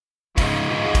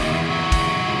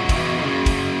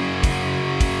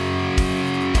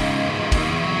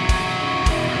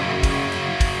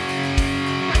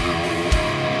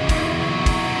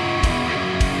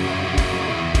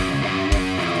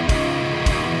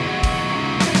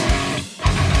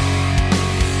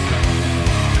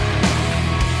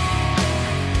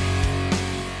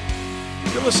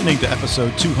listening to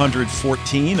episode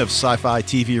 214 of Sci-Fi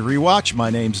TV Rewatch. My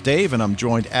name's Dave, and I'm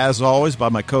joined, as always, by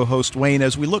my co-host Wayne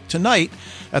as we look tonight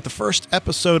at the first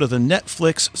episode of the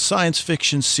Netflix science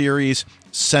fiction series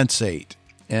Sense8.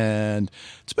 And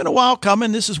it's been a while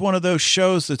coming. This is one of those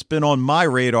shows that's been on my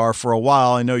radar for a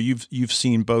while. I know you've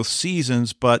seen both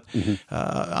seasons, but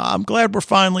I'm glad we're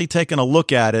finally taking a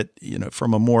look at it,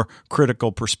 from a more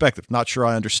critical perspective. Not sure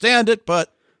I understand it,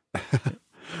 but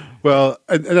well,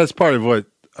 and that's part of what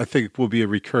I think will be a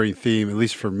recurring theme, at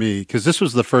least for me, because this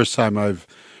was the first time I've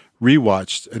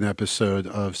rewatched an episode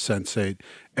of Sense8,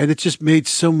 and it just made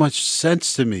so much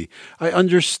sense to me. I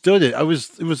understood it. It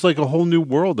was like a whole new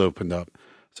world opened up.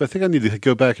 So I think I need to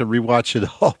go back and rewatch it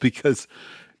all, because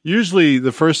usually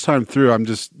the first time through, I'm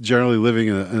just generally living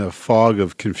in a fog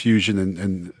of confusion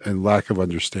and lack of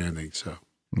understanding. So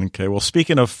okay, well,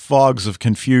 speaking of fogs of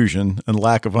confusion and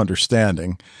lack of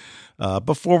understanding,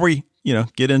 before we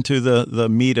get into the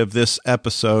meat of this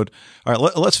episode, all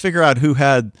right, let's figure out who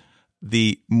had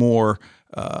the more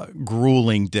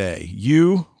grueling day.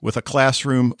 You with a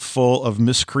classroom full of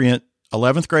miscreant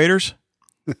 11th graders,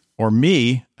 or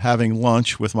me having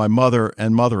lunch with my mother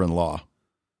and mother-in-law?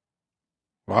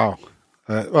 Wow.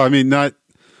 Well, I mean, I'm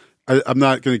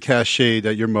not going to cast shade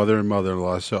at your mother and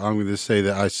mother-in-law, so I'm going to say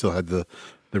that I still had the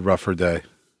rougher day.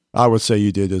 I would say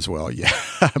you did as well. Yeah.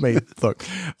 I mean, look,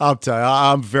 I'll tell you,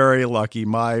 I'm very lucky.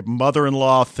 My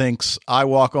mother-in-law thinks I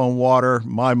walk on water.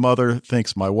 My mother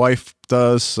thinks my wife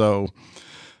does. So,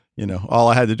 all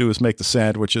I had to do was make the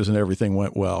sandwiches and everything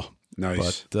went well.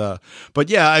 Nice. But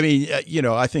yeah, I mean,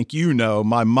 I think,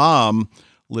 my mom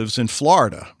lives in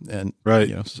Florida, and right.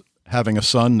 Having a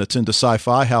son that's into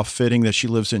sci-fi, how fitting that she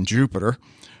lives in Jupiter.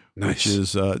 Nice. Which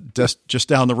is just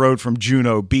down the road from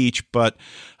Juno Beach. But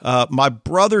my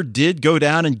brother did go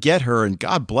down and get her, and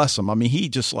God bless him. I mean, he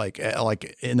just like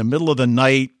in the middle of the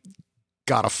night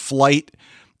got a flight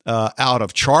out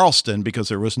of Charleston, because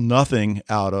there was nothing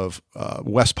out of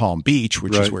West Palm Beach,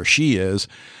 which is where she is.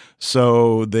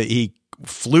 So he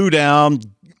flew down,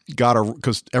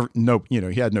 because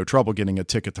he had no trouble getting a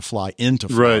ticket to fly into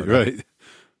Florida. Right.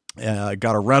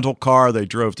 Got a rental car. They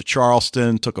drove to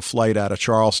Charleston, took a flight out of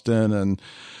Charleston, and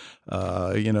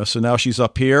so now she's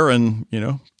up here, and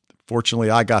fortunately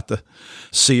I got to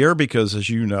see her, because as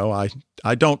you know, I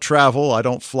don't travel, I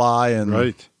don't fly, and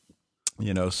right.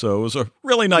 So it was a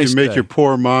really nice day. You make your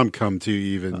poor mom come to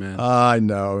you, even, man. I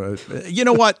know. You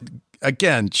know what?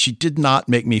 Again, she did not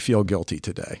make me feel guilty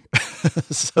today,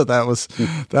 so that was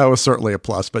certainly a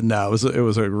plus. But no, it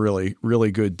was a really,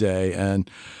 really good day, and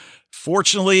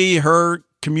fortunately, her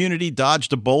community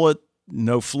dodged a bullet.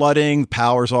 No flooding.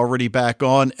 Power's already back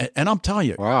on. And I'm telling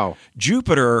you, wow,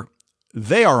 Jupiter,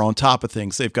 they are on top of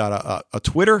things. They've got a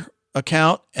Twitter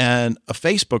account and a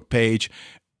Facebook page.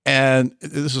 And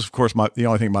this is, of course, the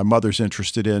only thing my mother's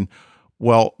interested in.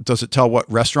 Well, does it tell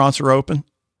what restaurants are open?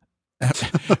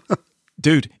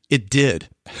 Dude, it did.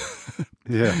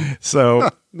 Yeah. So,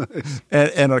 nice.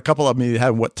 and a couple of them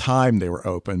had what time they were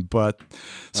open. But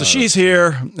so she's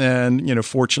here, and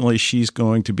fortunately, she's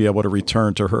going to be able to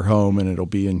return to her home, and it'll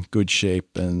be in good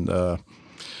shape. And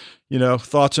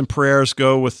thoughts and prayers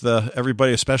go with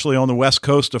everybody, especially on the west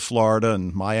coast of Florida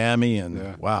and Miami.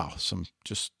 And wow, some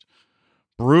just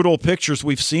brutal pictures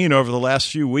we've seen over the last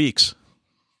few weeks.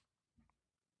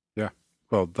 Yeah.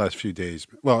 Well, last few days.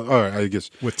 Well, all right, I guess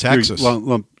with Texas.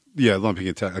 Lumping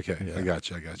it. Okay, yeah. I got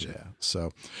you. Yeah.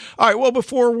 So, all right. Well,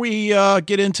 before we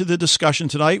get into the discussion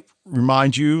tonight,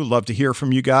 remind you, love to hear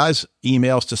from you guys.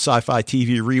 Emails to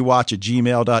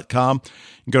sci-fi-tv-rewatch@gmail.com. You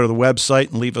can go to the website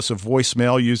and leave us a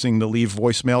voicemail using the Leave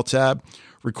Voicemail tab.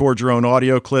 Record your own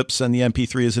audio clips, send the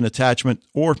MP3 as an attachment,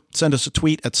 or send us a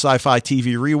tweet at Sci-Fi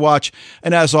TV Rewatch.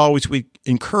 And as always, we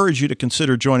encourage you to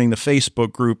consider joining the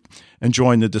Facebook group and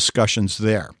join the discussions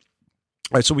there.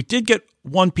 All right, so we did get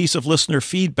one piece of listener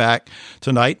feedback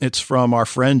tonight. It's from our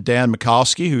friend Dan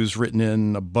Mikalski, who's written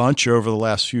in a bunch over the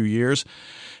last few years.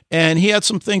 And he had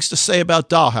some things to say about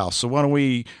Dollhouse. So why don't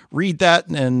we read that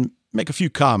and make a few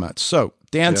comments. So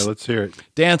let's hear it.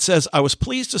 Dan says, I was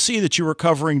pleased to see that you were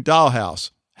covering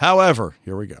Dollhouse. However,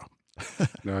 here we go.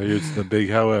 No, it's the big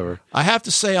however. I have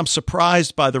to say I'm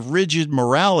surprised by the rigid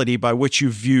morality by which you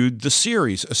viewed the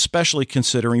series, especially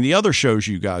considering the other shows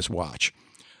you guys watch.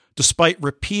 Despite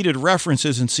repeated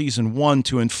references in season 1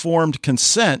 to informed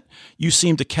consent, you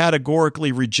seem to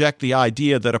categorically reject the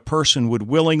idea that a person would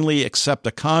willingly accept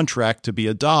a contract to be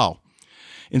a doll,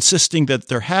 insisting that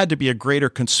there had to be a greater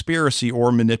conspiracy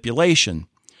or manipulation.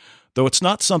 Though it's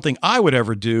not something I would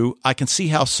ever do, I can see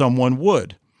how someone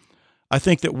would. I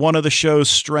think that one of the show's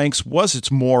strengths was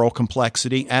its moral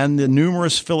complexity and the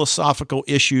numerous philosophical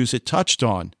issues it touched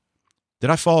on. Did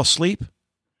I fall asleep?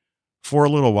 For a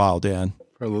little while, Dan.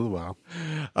 For a little while.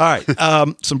 All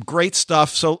right. Some great stuff.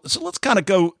 So let's kind of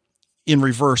go in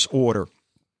reverse order.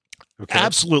 Okay.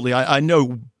 Absolutely. I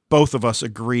know both of us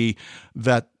agree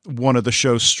that one of the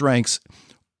show's strengths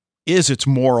is its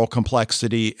moral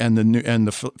complexity and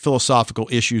the philosophical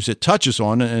issues it touches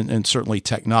on, and certainly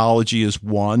technology is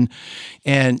one,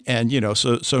 and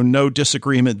so no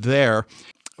disagreement there.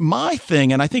 My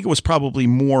thing, and I think it was probably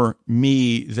more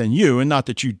me than you, and not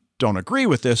that you don't agree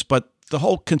with this, but the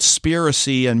whole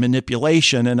conspiracy and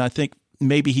manipulation, and I think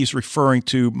maybe he's referring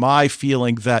to my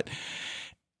feeling that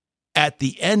at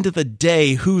the end of the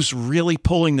day, who's really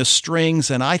pulling the strings?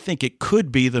 And I think it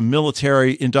could be the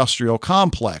military-industrial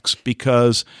complex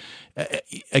because,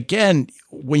 again,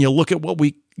 when you look at what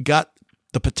we got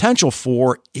the potential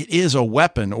for, it is a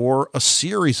weapon or a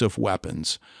series of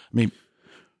weapons. I mean,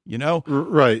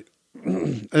 Right.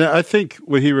 And I think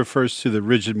when he refers to the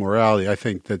rigid morality, I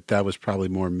think that was probably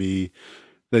more me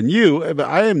than you. But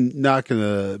I am not going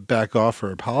to back off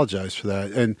or apologize for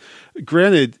that. And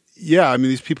granted, yeah, I mean,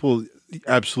 these people,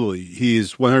 absolutely. He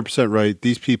is 100% right.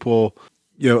 These people,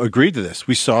 agreed to this.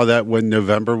 We saw that when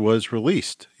November was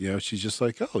released. She's just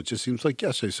like, oh, it just seems like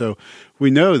yesterday. So we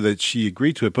know that she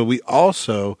agreed to it. But we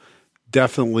also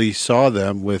definitely saw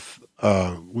them with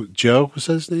Joe, was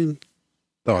that his name?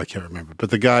 Oh, I can't remember. But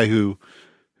the guy who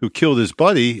killed his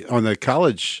buddy on the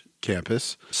college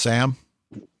campus. Sam,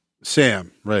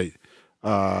 right.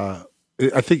 I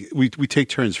think we take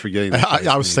turns forgetting that.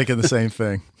 I was thinking the same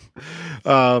thing.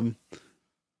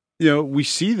 We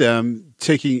see them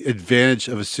taking advantage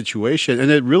of a situation,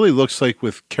 and it really looks like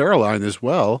with Caroline as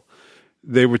well,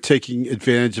 they were taking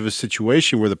advantage of a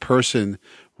situation where the person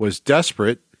was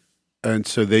desperate, and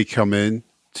so they come in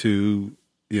to,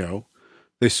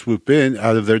 they swoop in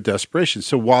out of their desperation.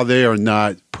 So while they are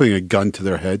not putting a gun to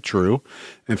their head, true,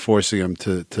 and forcing them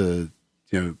to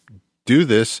do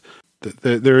this,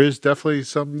 there is definitely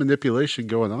some manipulation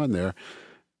going on there.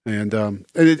 And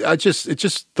it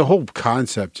just the whole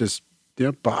concept just,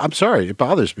 I'm sorry, it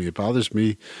bothers me. It bothers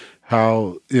me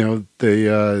how, but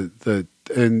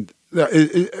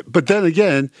then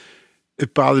again,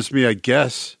 it bothers me, I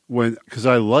guess, because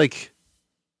I like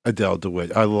Adele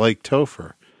DeWitt. I like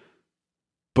Topher.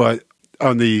 But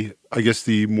on the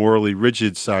morally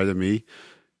rigid side of me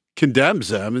condemns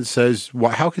them and says,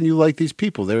 well, how can you like these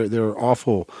people? They're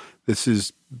awful. This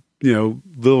is,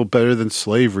 little better than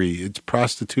slavery. It's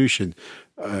prostitution,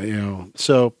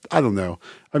 So I don't know.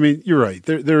 I mean, you're right.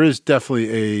 There is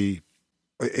definitely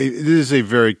it is a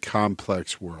very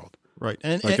complex world. Right.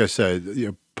 And I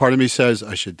said, part of me says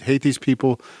I should hate these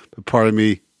people, but part of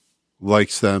me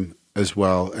likes them as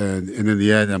well. And in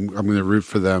the end, I'm going to root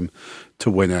for them to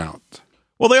win out.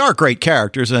 Well, they are great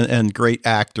characters and great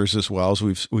actors as well, as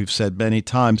we've said many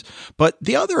times. But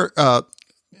the other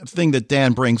thing that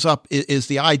Dan brings up is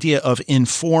the idea of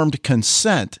informed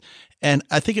consent. And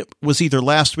I think it was either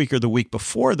last week or the week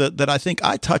before that I think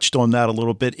I touched on that a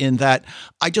little bit, in that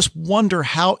I just wonder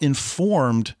how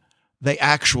informed they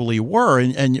actually were.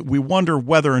 And we wonder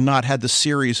whether or not, had the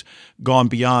series gone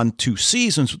beyond 2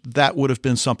 seasons, that would have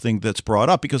been something that's brought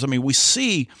up. Because, I mean, we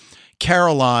see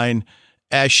Caroline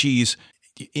as she's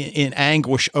in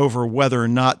anguish over whether or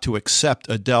not to accept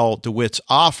Adele DeWitt's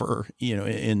offer,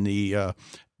 in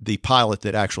the pilot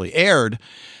that actually aired.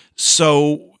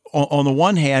 So on the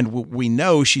one hand, we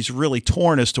know she's really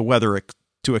torn as to whether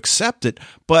to accept it.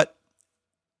 But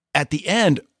at the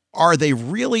end, are they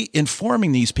really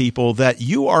informing these people that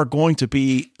you are going to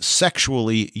be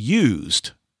sexually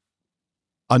used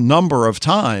a number of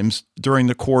times during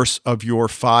the course of your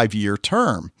 5-year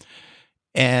term?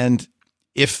 And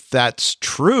if that's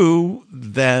true,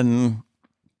 then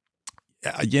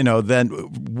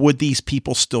would these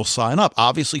people still sign up?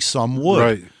 Obviously, some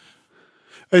would.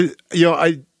 Right.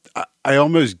 I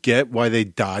almost get why they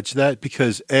dodge that,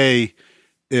 because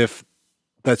if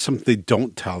that's something they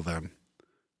don't tell them,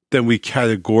 then we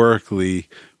categorically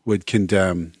would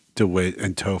condemn DeWitt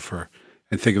and Topher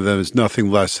and think of them as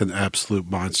nothing less than absolute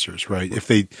monsters, right? If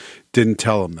they didn't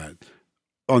tell them that.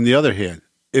 On the other hand,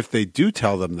 if they do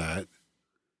tell them that,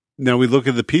 now we look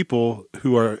at the people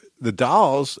who are the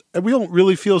dolls, and we don't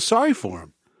really feel sorry for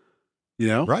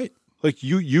them, Right. Like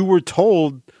you were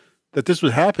told that this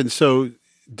would happen, so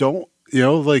don't,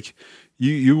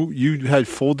 you had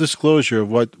full disclosure of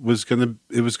what it was going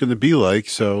to be like.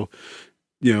 So,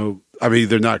 I mean,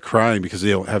 they're not crying because they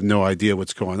don't have no idea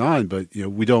what's going on, but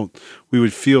we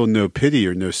would feel no pity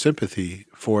or no sympathy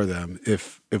for them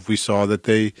if we saw that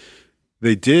they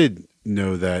did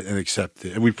know that and accept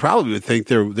it. And we probably would think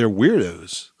they're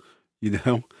weirdos,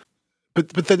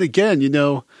 But then again,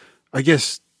 I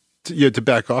guess to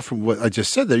back off from what I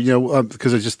just said there,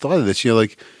 because I just thought of this,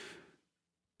 like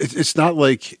it's not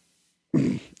like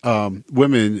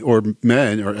women or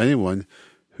men or anyone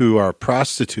who are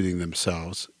prostituting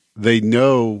themselves, they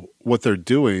know what they're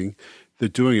doing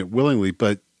it willingly,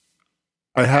 but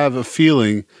I have a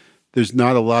feeling there's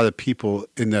not a lot of people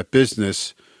in that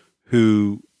business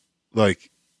who like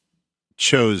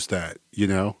chose that,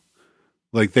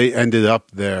 like they ended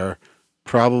up there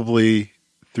probably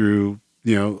through,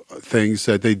 things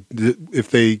that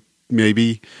if they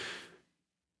maybe,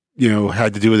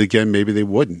 had to do it again, maybe they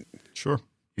wouldn't. Sure.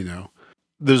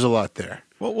 There's a lot there.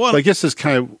 Well, I guess that's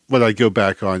kind of what I go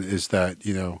back on is that,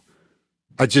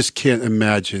 I just can't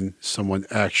imagine someone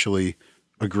actually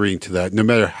agreeing to that, no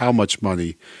matter how much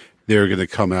money they're going to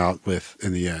come out with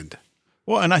in the end.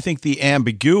 Well, and I think the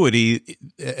ambiguity,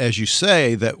 as you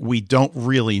say, that we don't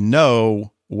really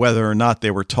know whether or not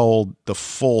they were told the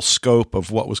full scope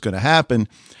of what was going to happen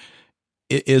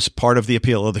is part of the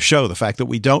appeal of the show. The fact that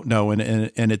we don't know, and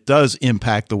it does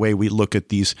impact the way we look at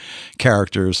these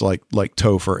characters like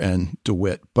Topher and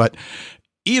DeWitt. But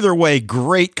either way,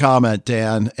 great comment,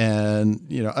 Dan.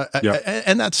 And,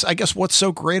 and that's, I guess, what's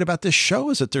so great about this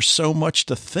show is that there's so much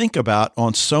to think about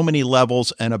on so many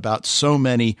levels and about so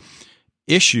many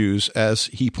issues, as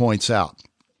he points out.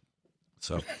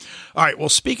 So, all right. Well,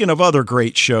 speaking of other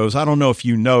great shows, I don't know if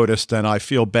you noticed, and I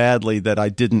feel badly that I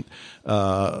didn't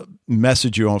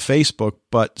message you on Facebook,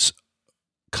 but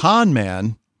Con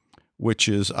Man, which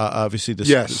is obviously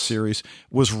the series,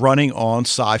 was running on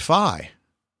Sci-Fi.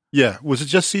 Yeah. Was it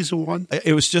just season 1?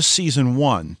 It was just season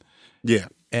 1. Yeah.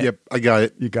 Yep. I got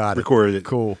it. You got it. Recorded it.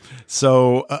 Cool.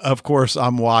 So, of course,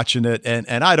 I'm watching it, and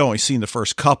I'd only seen the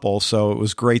first couple, so it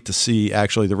was great to see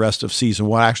actually the rest of season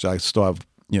 1. Actually, I still have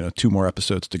 2 more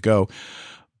episodes to go.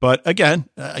 But again,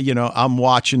 I'm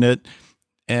watching it,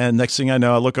 and next thing I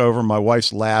know, I look over, my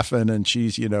wife's laughing, and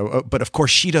she's, but of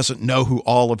course she doesn't know who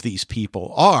all of these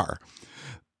people are.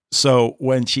 So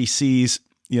when she sees,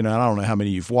 I don't know how many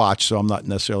you've watched, so I'm not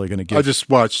necessarily going to give. I just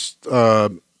watched, I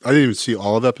didn't even see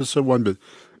all of episode 1, but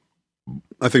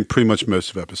I think pretty much most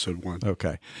of episode 1.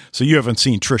 Okay. So you haven't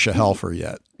seen Tricia Helfer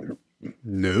yet?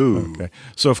 No. Okay.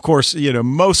 So of course,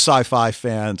 most sci-fi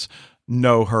fans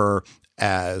know her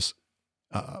as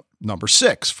number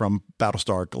 6 from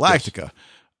Battlestar Galactica. Yes.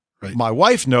 Right. My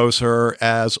wife knows her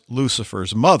as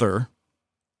Lucifer's mother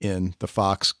in the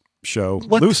Fox show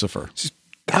Lucifer.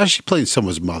 How's she playing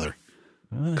someone's mother?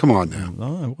 Come on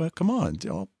now. Well, come on.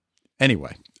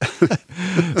 Anyway,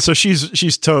 so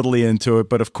she's totally into it,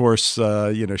 but of course,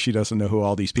 she doesn't know who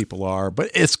all these people are.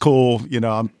 But it's cool.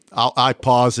 I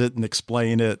pause it and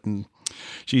explain it, and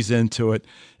she's into it.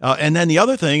 And then the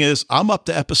other thing is, I'm up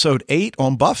to episode 8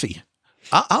 on Buffy.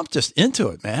 I'm just into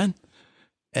it, man.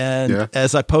 And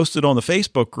as I posted on the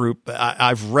Facebook group,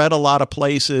 I've read a lot of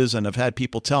places, and I've had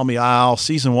people tell me,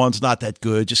 season 1's not that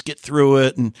good. Just get through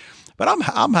it. But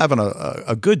I'm having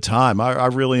a good time. I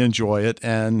really enjoy it.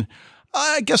 And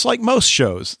I guess like most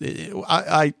shows,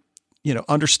 I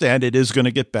understand it is going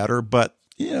to get better, but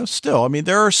still, I mean,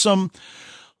 there are some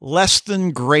less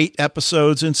than great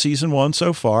episodes in season 1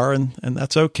 so far, and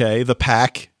that's okay. The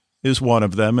Pack is one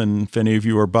of them. And if any of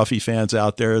you are Buffy fans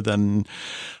out there, then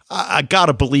I got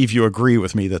to believe you agree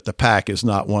with me that The Pack is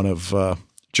not one of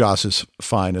Joss's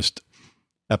finest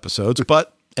episodes.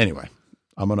 But anyway,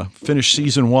 I'm going to finish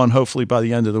season 1, hopefully by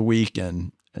the end of the week,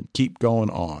 and keep going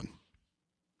on.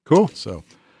 Cool. So,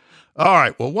 all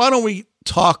right. Well, why don't we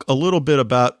talk a little bit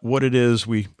about what it is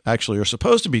we actually are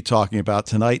supposed to be talking about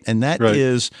tonight, and that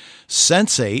is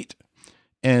Sense8.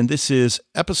 And this is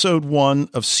episode 1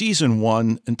 of season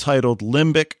 1, entitled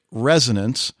Limbic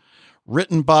Resonance,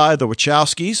 written by the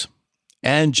Wachowskis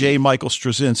and J. Michael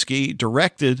Straczynski,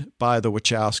 directed by the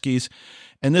Wachowskis.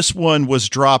 And this one was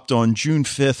dropped on June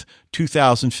 5th,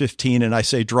 2015. And I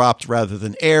say dropped rather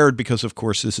than aired because, of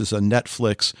course, this is a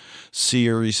Netflix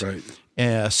series.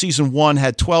 Right. Season 1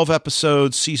 had 12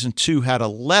 episodes. Season 2 had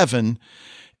 11.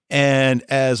 And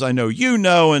as I know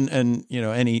and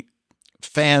any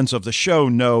fans of the show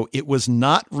know, it was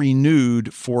not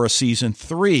renewed for a season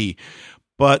 3.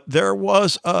 But there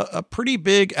was a pretty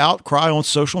big outcry on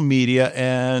social media,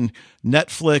 and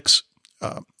Netflix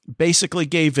basically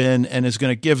gave in and is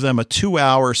going to give them a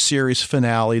 2-hour series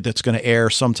finale that's going to air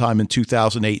sometime in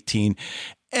 2018.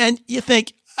 And you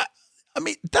think, I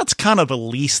mean, that's kind of the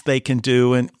least they can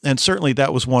do. And certainly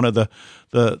that was one of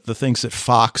the things that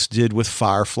Fox did with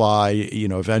Firefly,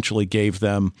 eventually gave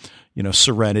them,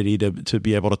 serenity to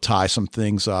be able to tie some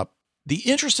things up. The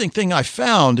interesting thing I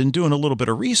found in doing a little bit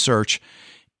of research,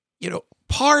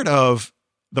 part of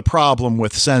the problem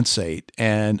with Sense8,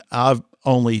 and I've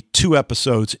only 2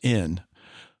 episodes in,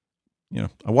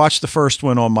 I watched the first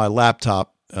one on my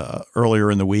laptop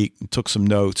earlier in the week and took some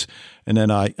notes. And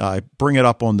then I bring it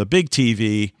up on the big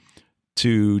TV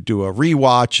to do a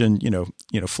rewatch and,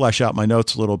 flesh out my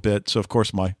notes a little bit. So, of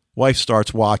course, my wife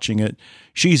starts watching it.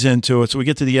 She's into it. So we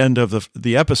get to the end of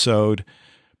the episode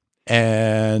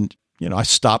and, I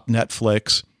stop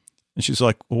Netflix and she's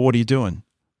like, well, what are you doing?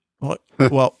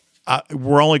 Well,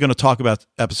 we're only going to talk about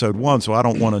episode 1, so I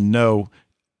don't want to know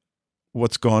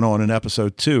what's going on in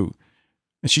episode 2.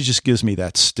 And she just gives me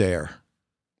that stare.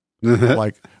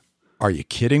 Like, are you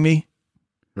kidding me?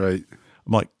 Right.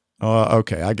 I'm like,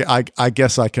 okay, I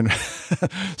guess I can.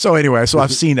 So anyway, so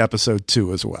I've seen episode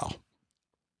 2 as well.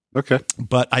 Okay.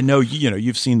 But I know,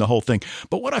 you've seen the whole thing.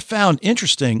 But what I found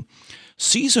interesting,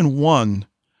 season 1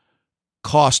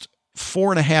 cost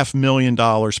 $4.5 million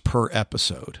per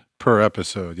episode. Per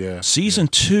episode, yeah. Season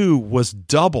 2 was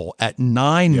double at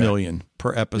 $9 million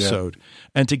per episode. Yeah.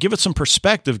 And to give it some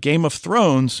perspective, Game of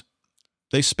Thrones,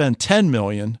 they spent $10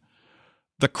 million.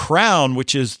 The Crown,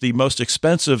 which is the most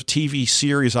expensive TV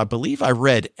series I believe I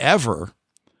read ever,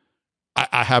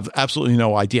 I have absolutely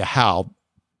no idea how,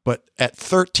 but at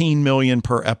 $13 million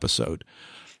per episode.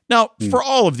 Now, for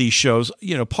all of these shows,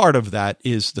 part of that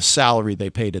is the salary they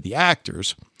pay to the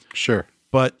actors. Sure.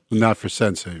 But not for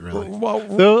Sense8, really. Well,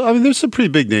 though, there's some pretty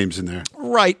big names in there.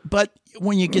 Right. But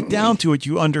when you get down to it,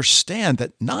 you understand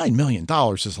that $9 million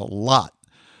is a lot.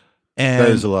 And,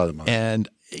 that is a lot of money. And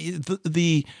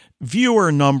the viewer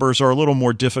numbers are a little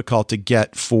more difficult to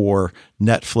get for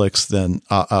Netflix than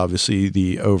obviously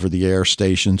the over-the-air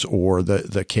stations or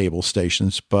the cable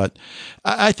stations. But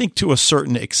I think to a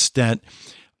certain extent,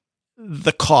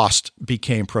 the cost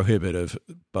became prohibitive.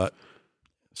 But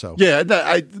so yeah,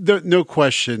 no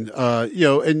question.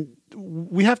 And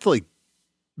we have to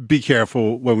be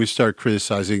careful when we start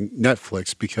criticizing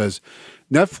Netflix, because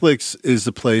Netflix is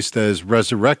the place that is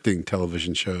resurrecting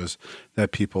television shows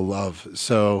that people love.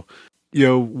 So,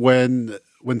 when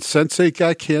Sense8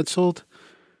 got canceled,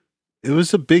 it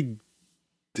was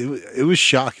it was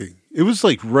shocking. It was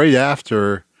right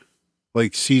after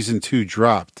season 2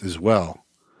 dropped as well.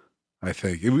 I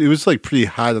think it was pretty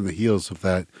hot on the heels of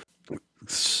that.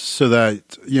 So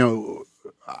that,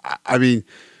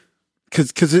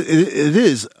 because it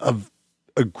is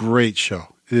a great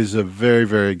show. It is a very,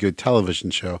 very good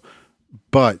television show,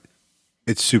 but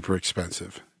it's super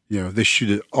expensive. They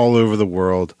shoot it all over the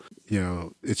world.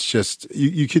 It's just,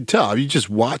 you can tell. You just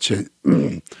watch it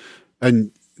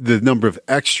and the number of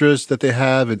extras that they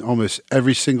have in almost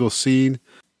every single scene.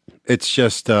 It's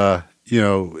just,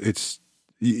 it's,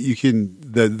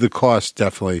 the cost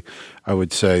definitely, I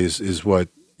would say, is what,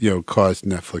 caused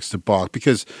Netflix to balk,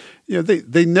 because,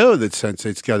 they know that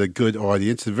Sense8's got a good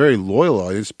audience, a very loyal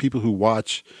audience, people who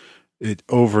watch it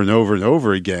over and over and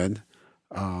over again.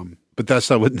 But that's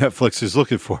not what Netflix is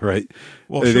looking for, right?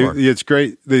 Well, sure. It's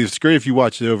great. It's great if you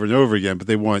watch it over and over again, but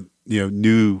they want,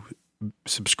 new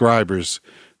subscribers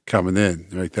coming in,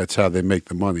 right? That's how they make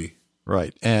the money.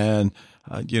 Right. And,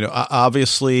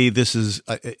 obviously this is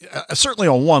certainly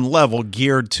on one level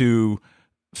geared to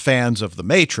fans of The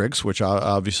Matrix, which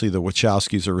obviously the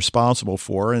Wachowskis are responsible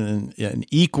for, and an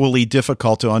equally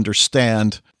difficult to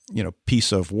understand,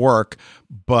 piece of work.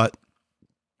 But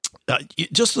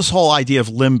just this whole idea of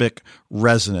limbic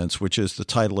resonance, which is the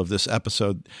title of this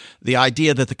episode, the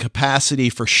idea that the capacity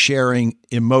for sharing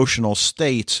emotional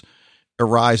states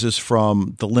arises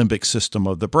from the limbic system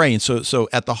of the brain. So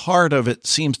at the heart of it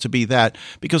seems to be that,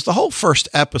 because the whole first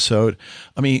episode,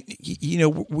 we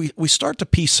start to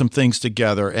piece some things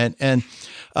together. And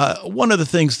one of the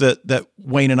things that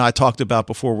Wayne and I talked about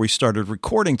before we started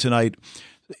recording tonight,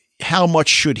 how much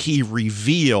should he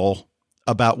reveal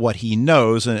about what he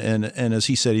knows? And as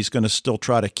he said, he's going to still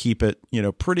try to keep it,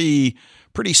 pretty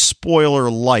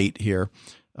spoiler light here.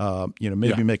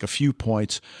 Make a few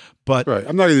points, but right.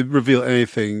 I'm not going to reveal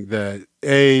anything that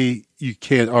A, you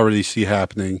can't already see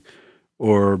happening,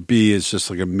 or B, is just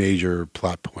a major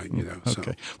plot point,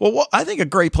 Okay. So. Well, I think a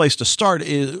great place to start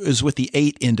is with the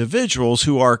 8 individuals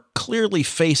who are clearly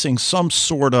facing some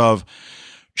sort of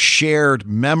shared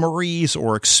memories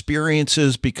or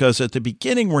experiences, because at the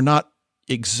beginning, we're not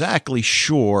exactly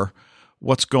sure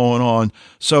what's going on.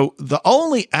 So the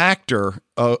only actor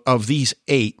of these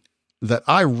 8 that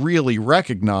I really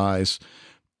recognize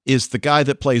is the guy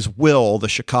that plays Will, the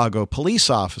Chicago police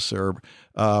officer,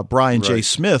 Brian J.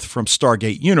 Smith from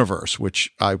Stargate Universe,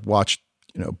 which I watched,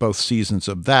 both seasons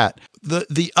of that.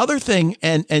 The other thing,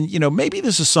 and maybe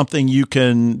this is something you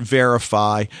can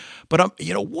verify, but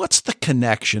what's the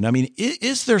connection? I mean,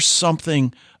 is there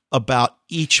something about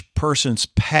each person's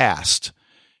past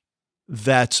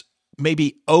that's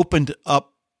maybe opened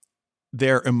up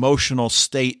their emotional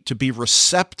state to be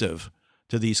receptive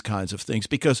to these kinds of things,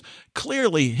 because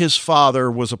clearly his father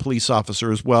was a police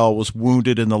officer as well, was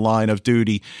wounded in the line of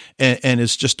duty, and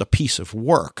is just a piece of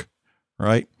work,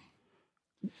 right?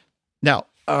 Now,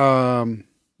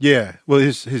 yeah. Well,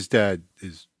 his dad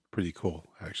is pretty cool,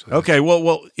 actually. Okay.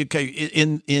 Well. Okay.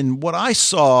 In what I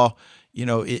saw,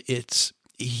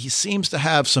 he seems to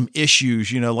have some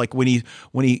issues. Like when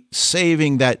he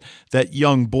saving that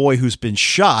young boy who's been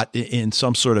shot in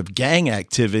some sort of gang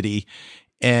activity,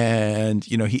 and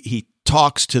he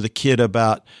talks to the kid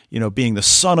about being the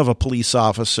son of a police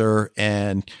officer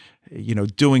and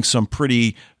doing some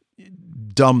pretty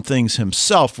dumb things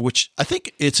himself, which I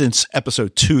think it's in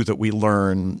episode 2 that we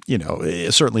learn,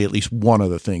 certainly at least one of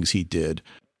the things he did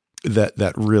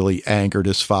that really angered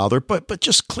his father, but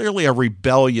just clearly a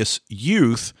rebellious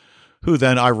youth who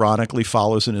then ironically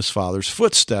follows in his father's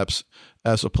footsteps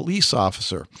as a police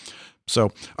officer. So,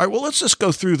 all right, well, let's just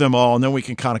go through them all and then we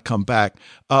can kind of come back.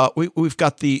 We've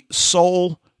got the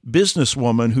sole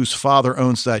businesswoman whose father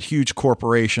owns that huge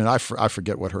corporation. I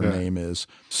forget what her name is.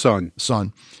 Sun.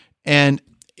 And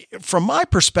from my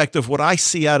perspective, what I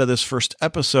see out of this first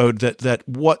episode, that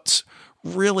what's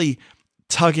really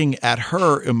tugging at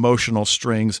her emotional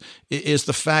strings is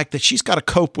the fact that she's got to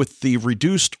cope with the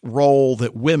reduced role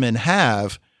that women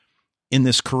have in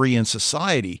this Korean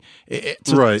society.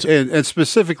 Right. And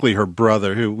specifically her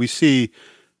brother, who we see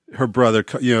her brother,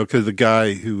 because the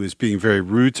guy who is being very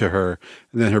rude to her,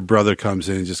 and then her brother comes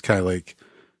in and just kind of like,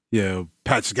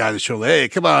 pats the guy on the shoulder. Hey,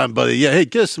 come on, buddy. Yeah, hey,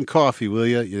 get us some coffee, will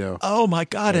you? Oh my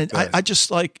God. And I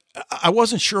just I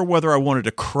wasn't sure whether I wanted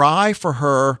to cry for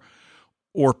her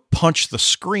or punch the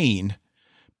screen,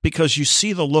 because you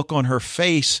see the look on her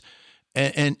face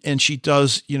and she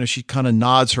does, she kind of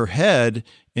nods her head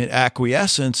in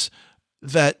acquiescence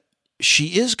that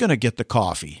she is going to get the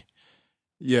coffee.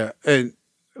 Yeah. And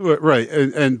right.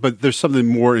 But there's something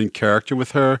more in character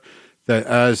with her, that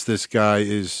as this guy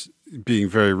is being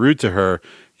very rude to her,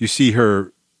 you see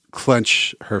her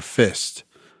clench her fist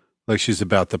like she's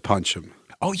about to punch him.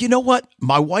 Oh, you know what?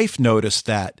 My wife noticed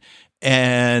that,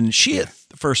 and she at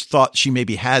first thought she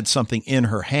maybe had something in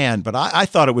her hand, but I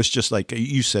thought it was just like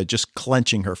you said, just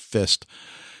clenching her fist.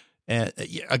 And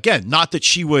again, not that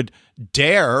she would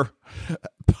dare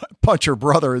punch her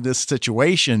brother in this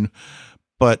situation,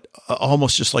 but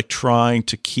almost just like trying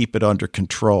to keep it under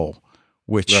control.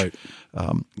 Which, right.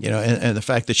 And the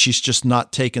fact that she's just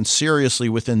not taken seriously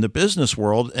within the business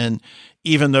world. And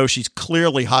even though she's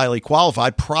clearly highly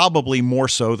qualified, probably more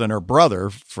so than her brother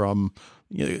from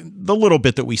the little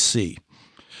bit that we see.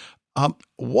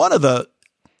 One of the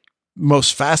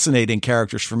most fascinating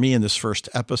characters for me in this first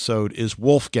episode is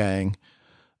Wolfgang.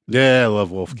 Yeah, I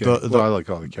love Wolfgang. I like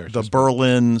all the characters. The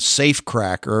Berlin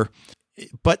safecracker.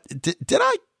 But did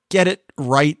I get it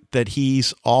right that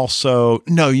he's also,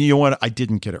 no, you know what? I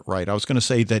didn't get it right. I was going to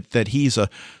say that he's a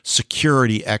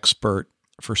security expert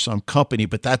for some company,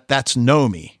 but that's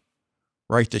Nomi,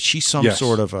 right? That she's some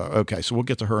sort of okay. So we'll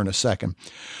get to her in a second.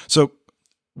 So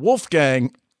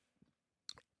Wolfgang,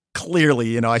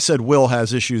 clearly, I said Will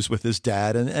has issues with his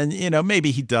dad, and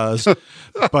maybe he does,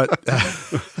 but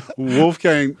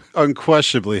Wolfgang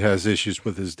unquestionably has issues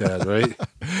with his dad, right?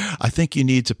 I think you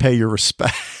need to pay your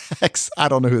respects. I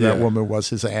don't know who that woman was,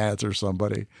 his aunt or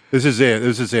somebody. This is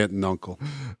his aunt and uncle.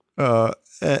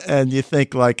 And you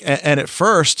think and at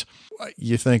first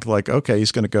you think okay,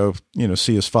 he's going to go,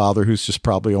 see his father, who's just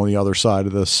probably on the other side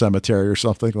of the cemetery or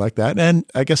something like that. And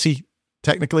I guess he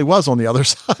technically was on the other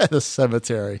side of the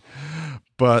cemetery,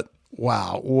 but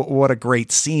wow, what a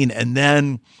great scene. And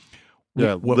then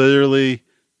literally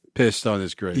pissed on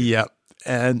his grave. Yep.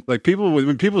 And like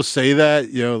when people say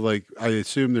that, I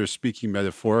assume they're speaking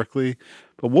metaphorically,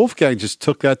 but Wolfgang just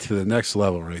took that to the next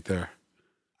level right there.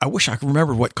 I wish I could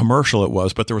remember what commercial it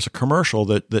was, but there was a commercial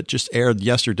that just aired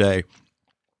yesterday,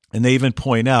 and they even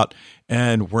point out,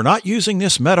 and we're not using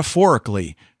this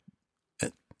metaphorically.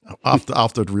 I'll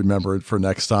have to remember it for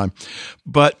next time.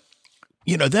 But,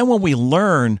 then when we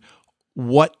learn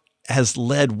what has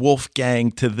led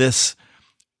Wolfgang to this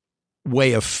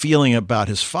way of feeling about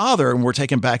his father, and we're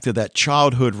taken back to that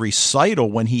childhood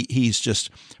recital when he's just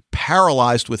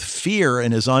paralyzed with fear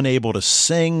and is unable to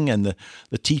sing, and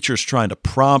the teacher's trying to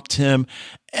prompt him.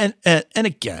 And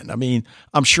again, I mean,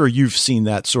 I'm sure you've seen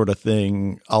that sort of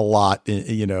thing a lot,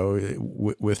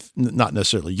 with not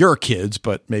necessarily your kids,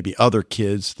 but maybe other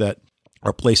kids that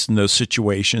are placed in those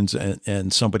situations,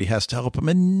 and somebody has to help them.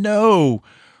 And no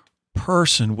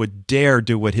person would dare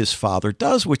do what his father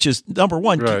does, which is, number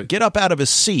one, get up out of his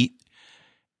seat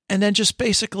and then just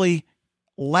basically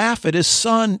laugh at his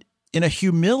son in a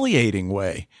humiliating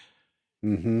way.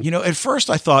 Mm-hmm. At first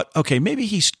I thought, okay, maybe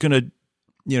he's going to,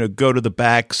 go to the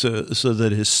back so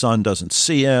that his son doesn't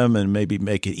see him and maybe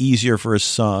make it easier for his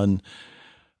son.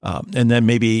 And then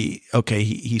maybe, okay,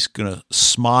 he's going to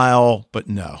smile, but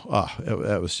no,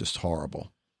 that was just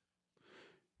horrible.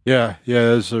 Yeah.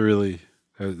 That was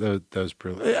that was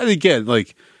brilliant. And again,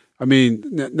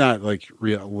 not like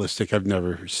realistic. I've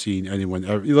never seen anyone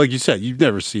ever, like you said, you've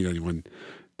never seen anyone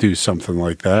do something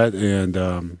like that. And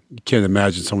you can't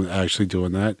imagine someone actually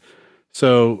doing that.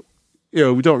 So,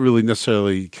 we don't really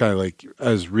necessarily kind of like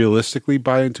as realistically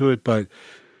buy into it, but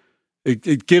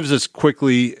it gives us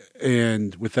quickly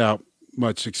and without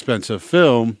much expensive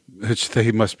film, which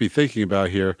they must be thinking about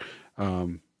here.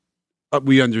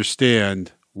 We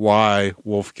understand why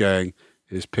Wolfgang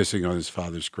is pissing on his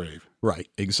father's grave. Right,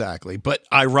 exactly. But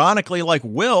ironically, like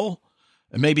Will,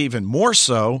 and maybe even more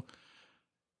so,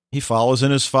 he follows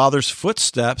in his father's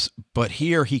footsteps, but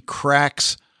here he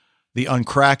cracks the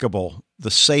uncrackable, the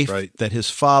safe that his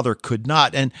father could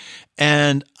not.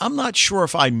 And I'm not sure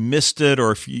if I missed it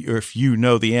or if you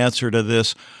know the answer to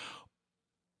this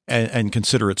and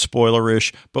consider it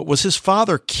spoilerish, but was his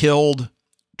father killed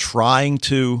trying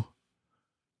to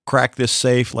crack this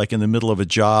safe, like in the middle of a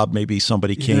job? Maybe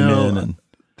somebody came in and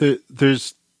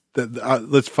there's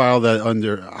let's file that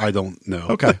under I don't know.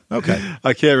 Okay.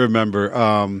 I can't remember.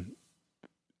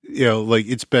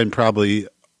 It's been probably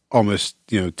almost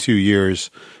 2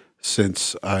 years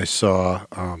since I saw,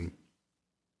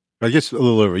 I guess a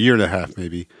little over a year and a half,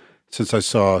 maybe, since I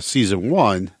saw season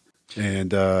 1.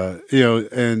 And,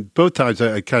 and both times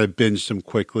I kind of binged them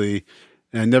quickly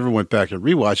and I never went back and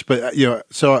rewatched. But,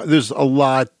 so there's a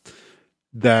lot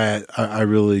that I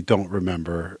really don't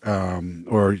remember. I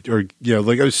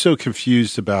was so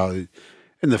confused about it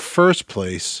in the first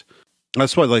place.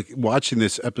 That's why, like, watching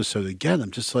this episode again,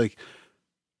 I'm just like,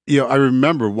 I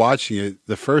remember watching it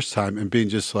the first time and being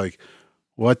just like,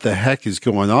 what the heck is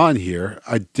going on here?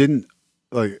 I didn't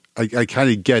I kind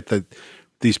of get that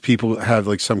these people have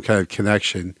like some kind of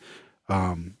connection.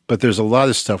 But there's a lot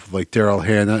of stuff with like Daryl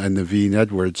Hannah and Naveen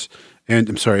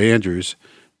Andrews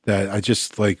that I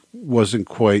just like wasn't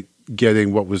quite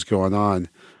getting what was going on.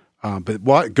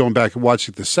 But going back and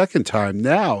watching it the second time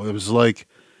now, it was like,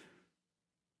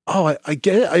 oh, I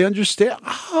get it. I understand.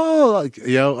 Oh,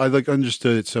 I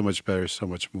understood it so much better, so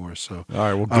much more. So, all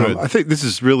right, well, good. I think this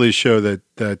is really a show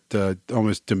that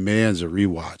almost demands a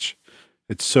rewatch.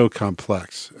 It's so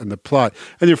complex, and the plot,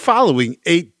 and you're following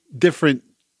 8 different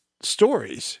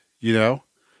stories. So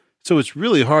it's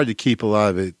really hard to keep a lot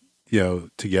of it,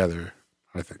 together,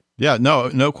 I think. Yeah,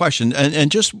 no question.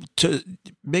 And just to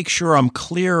make sure I'm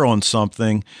clear on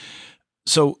something.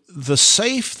 So the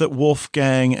safe that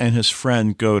Wolfgang and his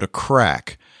friend go to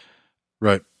crack,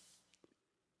 right?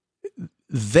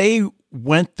 They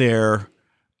went there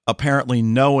apparently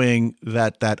knowing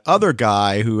that other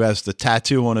guy who has the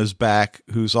tattoo on his back,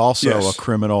 who's also a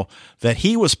criminal, that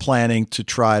he was planning to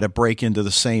try to break into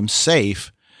the same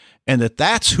safe, and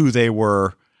that's who they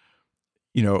were,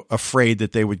 afraid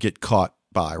that they would get caught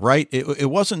by, right?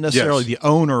 It wasn't necessarily the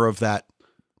owner of that,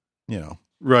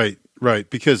 Right.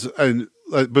 Because,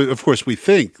 but of course we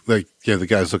think like, the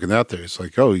guy's looking out there. It's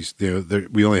like, oh, he's,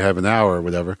 we only have an hour or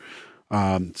whatever.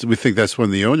 So we think that's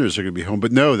when the owners are going to be home,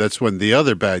 but no, that's when the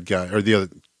other bad guy or the other,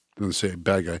 I'm going to say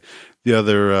bad guy, the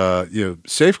other,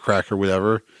 safe cracker,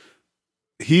 whatever,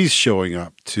 he's showing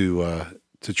up to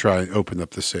try and open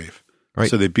up the safe. Right.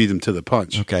 So they beat him to the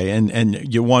punch. Okay.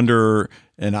 And you wonder,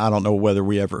 and I don't know whether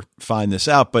we ever find this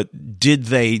out, but did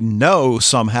they know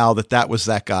somehow that was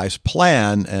that guy's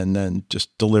plan and then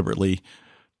just deliberately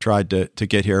tried to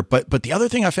get here? But the other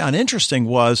thing I found interesting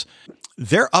was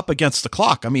they're up against the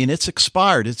clock. I mean, it's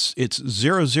expired. It's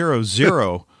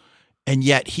 0:00, and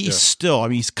yet he's still,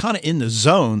 he's kind of in the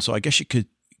zone. So I guess you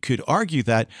could argue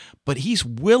that, but he's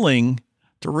willing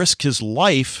to risk his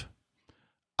life,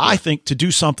 I think, to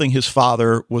do something his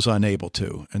father was unable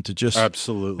to, and to just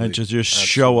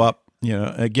show up,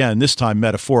 again, this time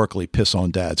metaphorically piss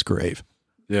on dad's grave.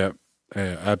 Yeah,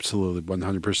 absolutely.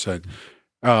 100%.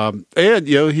 And,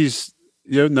 he's,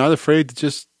 not afraid to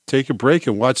just take a break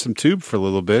and watch some tube for a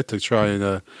little bit to try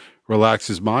and relax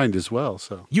his mind as well.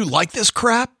 So you like this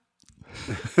crap?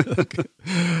 All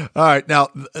right. Now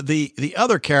the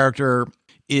other character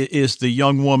is the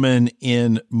young woman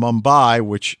in Mumbai,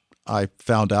 which I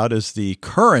found out is the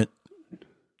current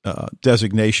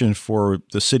designation for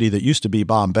the city that used to be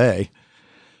Bombay.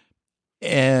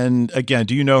 And again,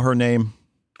 do you know her name?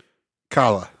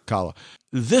 Kala.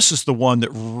 This is the one that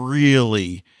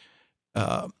really,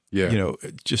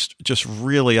 just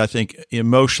really, I think,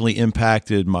 emotionally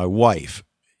impacted my wife.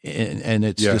 and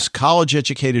it's this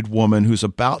college-educated woman who's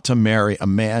about to marry a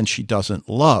man she doesn't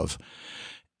love.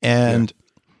 And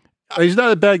he's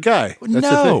not a bad guy. That's the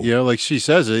no. thing. Like she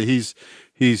says it,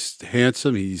 he's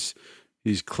handsome, he's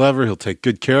clever, he'll take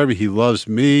good care of me, he loves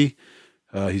me,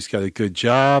 he's got a good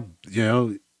job,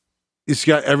 he's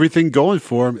got everything going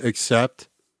for him except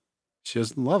she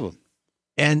doesn't love him.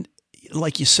 And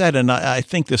like you said, and I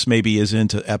think this maybe is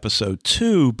into episode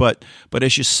 2, but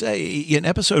as you say, in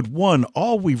episode 1,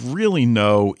 all we really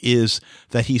know is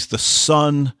that he's the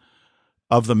son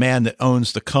of the man that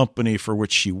owns the company for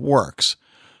which she works.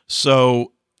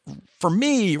 So for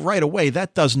me, right away,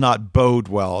 that does not bode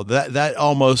well. That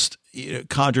almost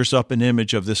conjures up an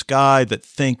image of this guy that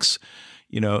thinks,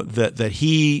 that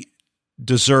he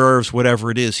deserves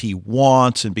whatever it is he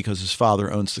wants, and because his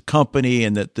father owns the company,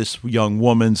 and that this young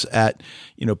woman's at,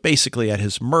 basically at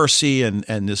his mercy. And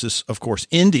this is, of course,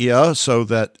 India, so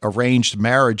that arranged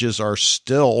marriages are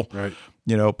still, right,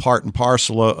 part and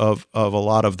parcel of a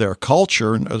lot of their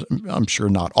culture. And I'm sure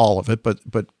not all of it, but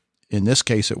in this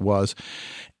case it was.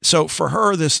 So for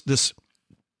her, this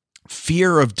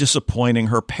fear of disappointing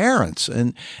her parents,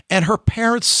 and her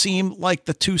parents seem like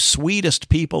the two sweetest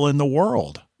people in the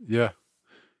world. Yeah.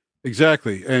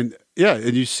 Exactly. And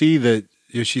and you see that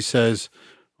she says,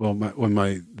 well,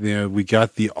 when we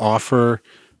got the offer,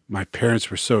 my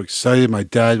parents were so excited. My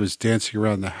dad was dancing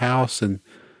around the house, and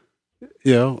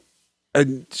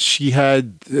and she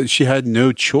had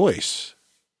no choice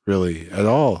really at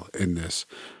all in this,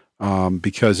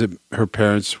 because her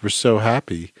parents were so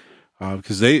happy,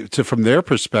 because from their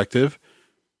perspective,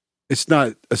 it's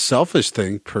not a selfish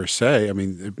thing per se. I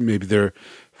mean, maybe their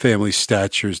family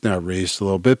stature is now raised a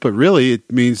little bit, but really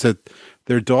it means that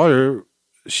their daughter,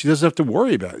 she doesn't have to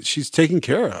worry about it. She's taken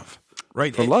care of,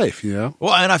 right, for life,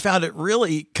 Well, and I found it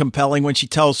really compelling when she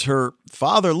tells her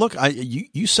father, look,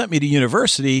 you sent me to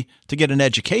university to get an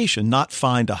education, not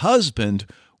find a husband,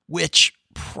 which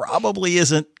probably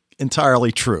isn't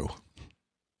entirely true.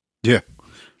 Yeah,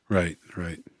 right.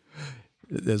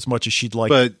 As much as she'd like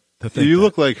but to think you that.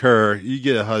 look like her, you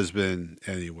get a husband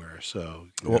anywhere. So,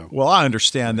 well, I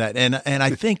understand that. And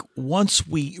I think once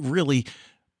we really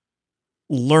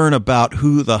learn about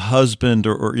who the husband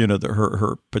or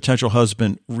her potential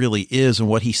husband really is and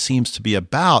what he seems to be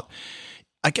about,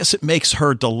 I guess it makes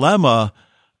her dilemma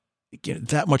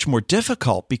that much more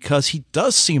difficult, because he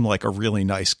does seem like a really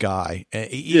nice guy,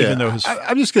 even though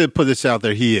I'm just going to put this out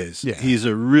there. He is. Yeah. He's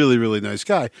a really, really nice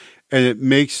guy. And it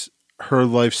makes her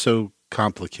life so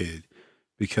complicated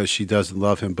because she doesn't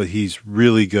love him, but he's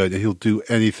really good and he'll do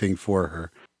anything for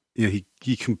her.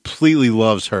 He completely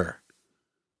loves her,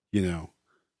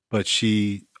 but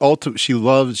she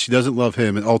doesn't love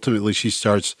him, and ultimately she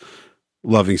starts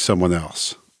loving someone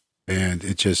else, and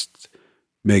it just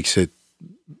makes it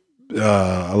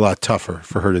a lot tougher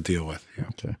for her to deal with. Yeah.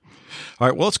 Okay. All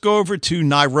right. Well, let's go over to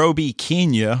Nairobi,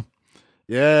 Kenya.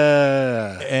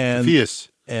 Yeah.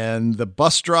 And the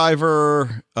bus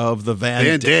driver of the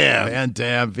Van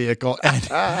Dam vehicle.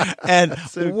 And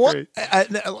so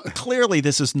clearly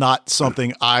this is not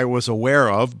something I was aware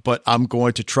of, but I'm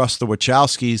going to trust the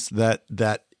Wachowskis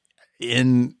that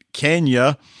in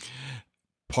Kenya,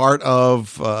 part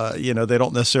of, they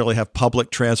don't necessarily have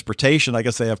public transportation. I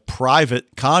guess they have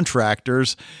private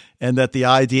contractors, and that the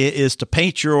idea is to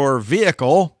paint your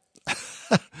vehicle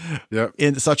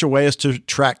in such a way as to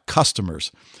attract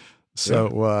customers.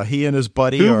 So he and his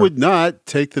buddy who would not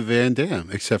take the Van Dam,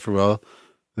 except for,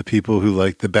 the people who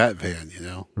like the Bat Van,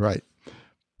 Right.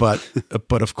 But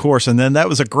of course, and then that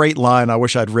was a great line. I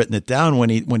wish I'd written it down when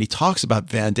he talks about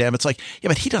Van Dam. It's like,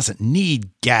 but he doesn't need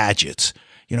gadgets.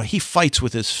 He fights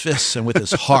with his fists and with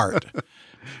his heart.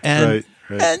 And,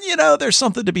 right. And, there's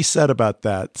something to be said about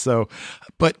that. So,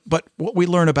 but what we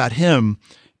learn about him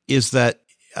is that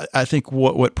I think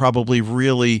what probably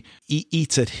really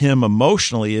eats at him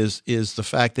emotionally is the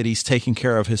fact that he's taking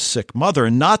care of his sick mother,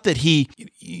 and not that he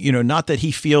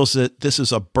feels that this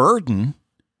is a burden.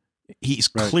 He's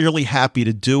clearly happy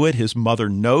to do it. His mother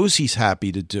knows he's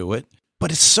happy to do it,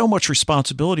 but it's so much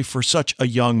responsibility for such a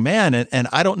young man. And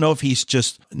I don't know if he's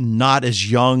just not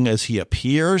as young as he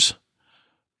appears,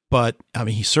 but I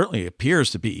mean, he certainly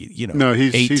appears to be, no,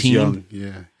 he's 18. He's young.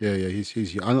 Yeah.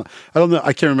 He's young. I don't know.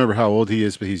 I can't remember how old he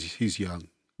is, but he's young.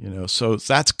 So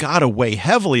that's got to weigh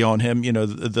heavily on him.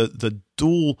 The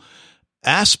dual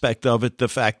aspect of it, the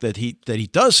fact that he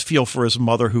does feel for his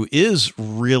mother, who is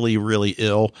really, really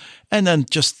ill, and then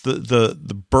just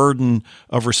the burden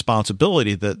of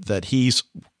responsibility that he's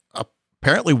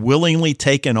apparently willingly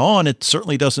taken on. It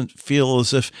certainly doesn't feel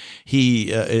as if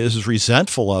he is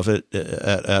resentful of it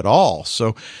at all.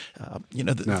 So,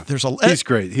 there's he's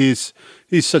great. He's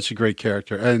such a great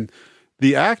character. And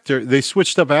the actor, they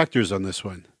switched up actors on this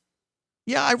one.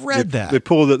 Yeah, I read that. They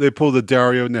pulled the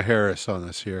Dario Naharis on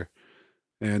us here.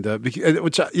 And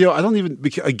which I don't even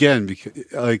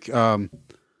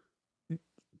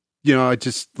I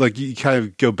just like you kind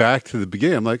of go back to the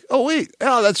beginning. I'm like,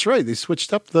 that's right. They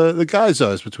switched up the guys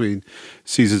on us between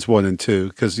seasons 1 and 2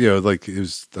 because it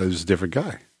was a different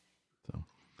guy.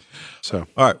 So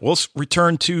all right, we'll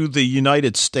return to the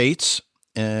United States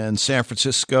and San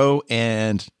Francisco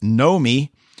and Nomi,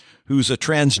 who's a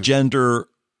transgender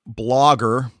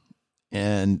blogger.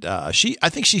 And I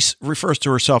think she refers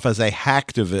to herself as a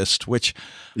hacktivist, which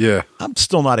I'm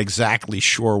still not exactly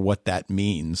sure what that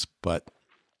means, but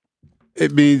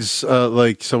it means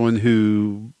like someone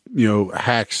who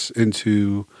hacks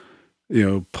into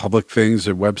public things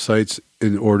or websites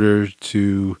in order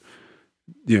to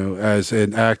as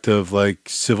an act of like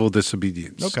civil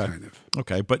disobedience. Okay, kind of.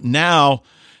 Okay, but now,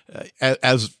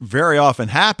 as very often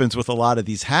happens with a lot of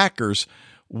these hackers,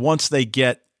 once they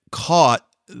get caught,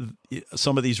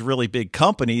 some of these really big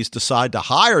companies decide to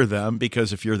hire them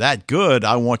because if you're that good,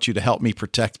 I want you to help me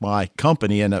protect my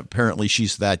company. And apparently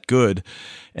she's that good.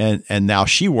 And now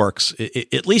she works,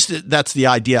 at least that's the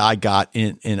idea I got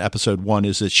in episode 1,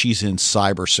 is that she's in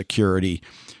cybersecurity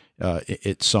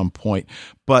at some point.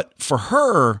 But for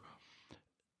her,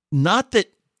 not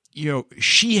that,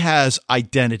 she has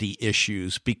identity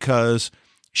issues because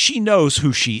she knows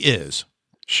who she is.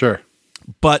 Sure.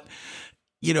 But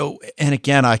and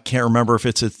again, I can't remember if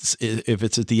it's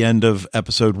at the end of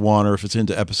episode 1 or if it's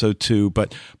into episode 2,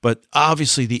 but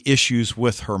obviously the issues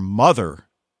with her mother,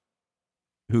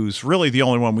 who's really the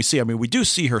only one we see. I mean, we do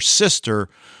see her sister,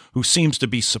 who seems to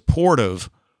be supportive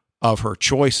of her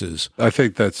choices. I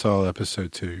think that's all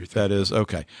episode 2. That is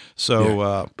okay.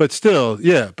 So, but still,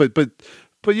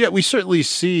 but yet we certainly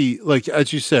see, like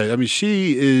as you said, I mean,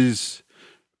 she is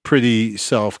pretty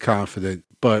self-confident.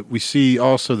 But we see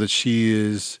also that she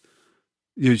is,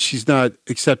 she's not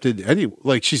accepted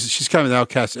she's kind of an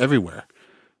outcast everywhere.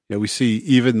 We see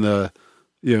even at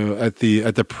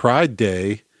the Pride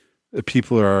Day,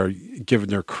 people are giving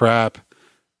her crap,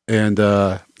 and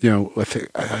I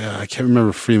think I can't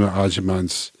remember Freema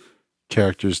Agyeman's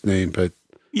character's name, but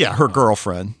her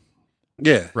girlfriend.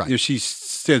 Yeah, right. She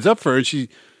stands up for her, and she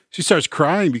starts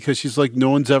crying because she's like,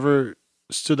 no one's ever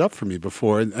stood up for me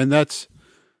before, and that's.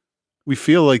 We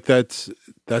feel like that's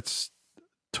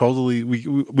totally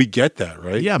we get that,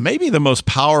 right? Yeah, maybe the most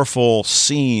powerful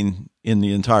scene in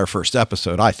the entire first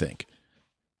episode, I think.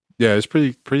 Yeah, it's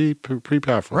pretty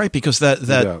powerful, right? Because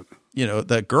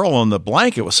that girl on the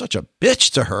blanket was such a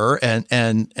bitch to her, and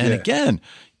again,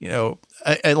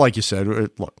 I, like you said,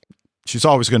 look, she's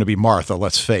always going to be Martha.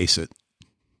 Let's face it.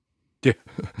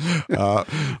 Yeah.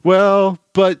 Well,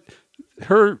 but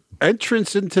her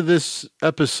entrance into this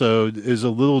episode is a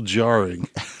little jarring,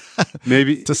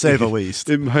 maybe to say the least.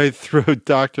 It might throw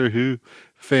Doctor Who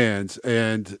fans,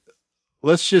 and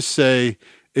let's just say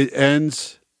it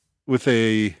ends with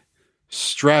a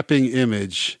strapping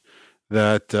image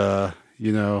that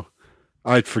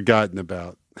I'd forgotten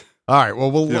about. All right,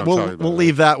 well we'll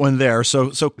leave that one there.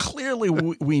 So clearly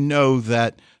we know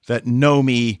that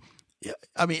Nomi.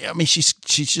 I mean, she's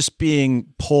just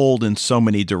being pulled in so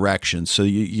many directions. So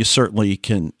you certainly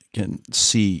can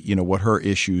see, what her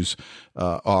issues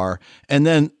are. And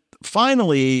then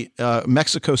finally,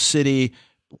 Mexico City,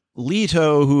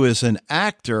 Lito, who is an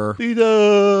actor.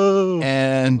 Lito!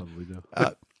 And,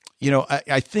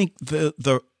 I think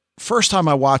the first time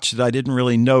I watched it, I didn't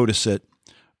really notice it,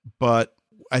 but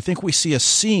I think we see a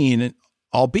scene,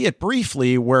 albeit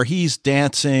briefly, where he's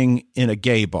dancing in a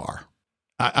gay bar.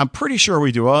 I'm pretty sure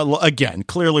we do. Again,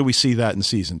 clearly we see that in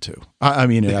season 2.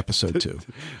 In episode 2.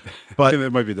 But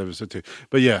it might be in episode 2.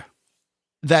 But yeah.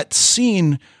 That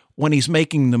scene when he's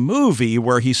making the movie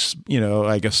where he's,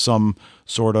 I guess some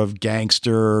sort of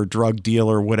gangster, drug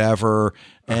dealer, whatever,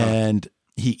 and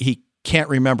he can't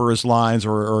remember his lines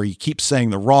or he keeps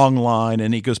saying the wrong line,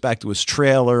 and he goes back to his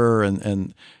trailer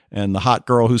and the hot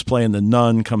girl who's playing the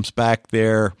nun comes back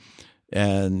there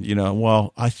and,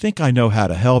 I think I know how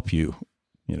to help you.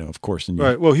 Of course.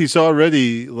 Right. Well, he's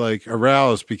already like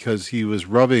aroused because he was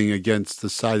rubbing against the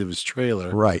side of his trailer.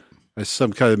 Right. As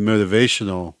some kind of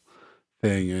motivational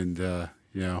thing. And,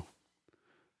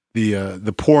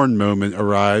 the porn moment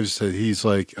arrives that he's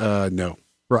like, no.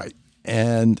 Right.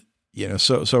 And,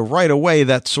 so right away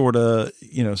that sort of,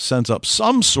 sends up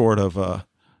some sort of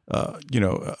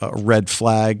a red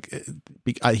flag.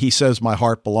 He says my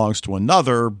heart belongs to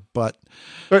another, but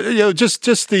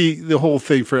just the whole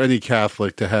thing for any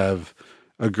Catholic to have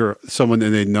a girl, someone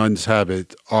in a nun's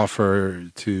habit, offer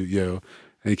to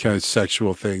any kind of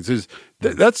sexual things is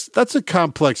that's a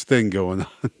complex thing going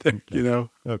on there,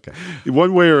 Okay.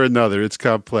 One way or another, it's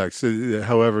complex.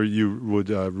 However you would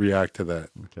react to that.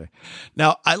 Okay.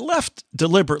 Now I left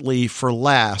deliberately for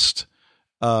last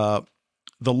the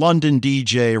London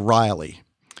DJ Riley.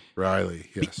 Riley,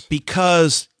 yes.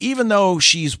 Because even though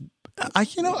she's, I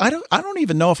don't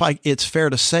even know if it's fair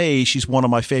to say she's one of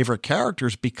my favorite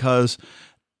characters, because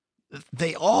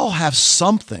they all have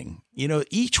something,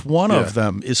 each one of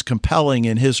them is compelling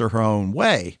in his or her own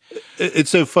way.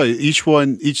 It's so funny.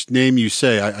 Each name you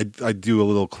say, I do a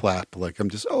little clap. Like I'm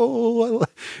just,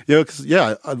 because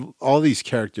all these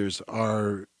characters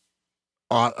are,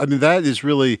 that is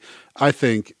really, I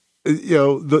think,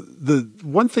 the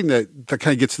one thing that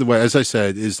kind of gets in the way, as I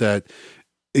said, is that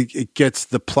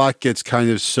the plot gets kind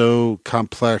of so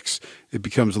complex, it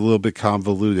becomes a little bit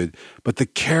convoluted, but the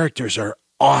characters are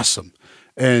awesome.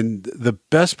 And the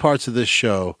best parts of this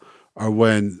show are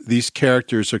when these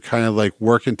characters are kind of like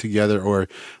working together, or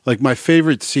like my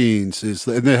favorite scenes is,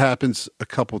 and it happens a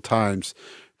couple times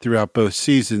throughout both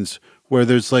seasons, where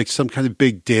there's like some kind of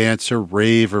big dance or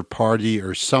rave or party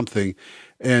or something.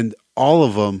 And all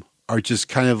of them are just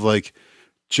kind of like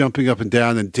jumping up and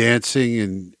down and dancing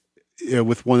and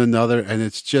with one another. And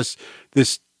it's just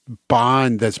this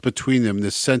bond that's between them,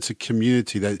 this sense of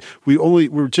community that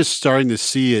we're just starting to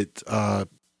see it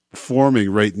forming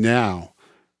right now.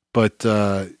 But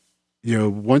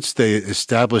once they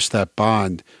establish that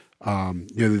bond,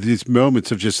 these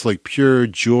moments of just like pure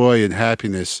joy and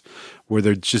happiness where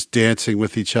they're just dancing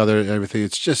with each other and everything,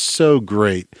 it's just so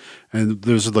great. And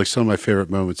those are like some of my favorite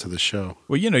moments of the show.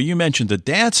 Well, you mentioned the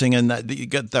dancing, and that you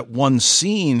got that one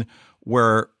scene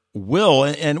where Will,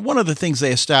 and one of the things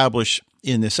they establish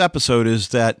in this episode is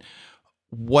that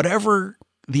whatever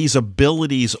these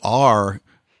abilities are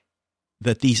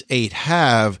that these 8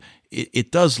 have,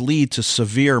 it does lead to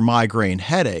severe migraine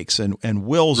headaches. And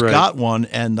Will's got one,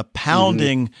 and the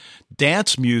pounding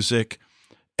dance music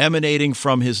emanating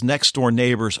from his next door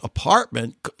neighbor's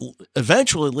apartment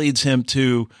eventually leads him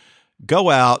to go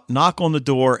out, knock on the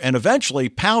door, and eventually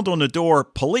pound on the door.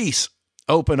 Police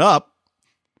open up.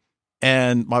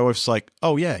 And my wife's like,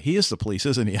 "Oh yeah, he is the police,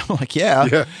 isn't he?" I'm like,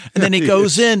 yeah. And then he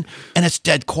goes in, and it's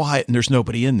dead quiet, and there's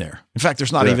nobody in there. In fact,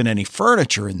 there's not even any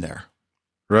furniture in there.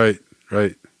 Right.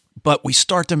 But we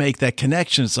start to make that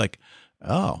connection. It's like,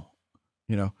 oh,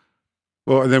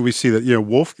 Well, and then we see that,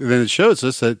 Wolf, and then it shows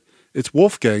us that it's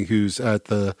Wolfgang who's at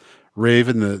the rave,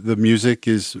 and the music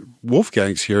is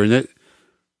Wolfgang's hearing it,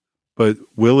 but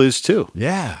Will is too.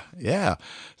 Yeah.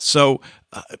 So,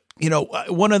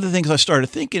 one of the things I started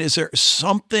thinking, is there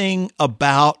something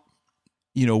about,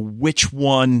 which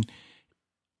one,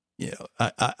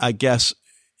 I guess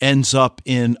ends up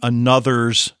in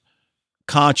another's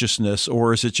consciousness,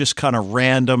 or is it just kind of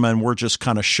random and we're just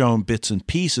kind of shown bits and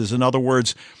pieces? In other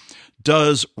words,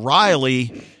 does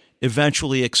Riley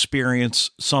eventually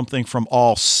experience something from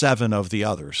all 7 of the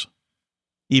others,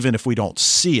 even if we don't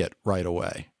see it right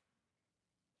away?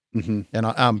 Mm-hmm. And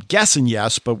I'm guessing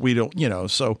yes, but we don't,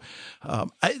 so,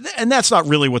 and that's not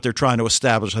really what they're trying to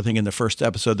establish. I think in the first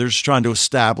episode, they're just trying to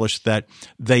establish that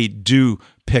they do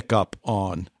pick up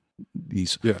on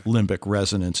these limbic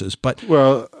resonances. But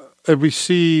we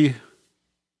see,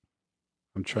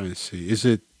 I'm trying to see, is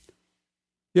it,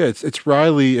 it's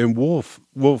Riley and Will,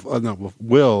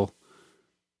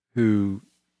 who,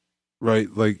 right,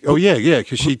 like,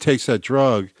 because she takes that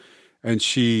drug, and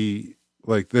she,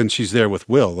 like, then she's there with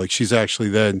Will. Like, she's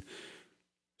actually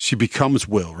she becomes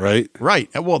Will, right? Right.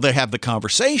 Well, they have the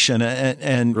conversation,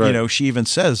 and she even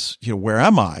says, "Where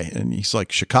am I?" And he's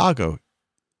like, "Chicago,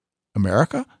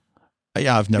 America."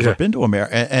 Yeah, I've never been to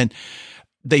America. And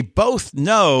they both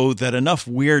know that enough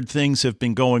weird things have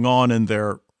been going on in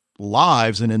their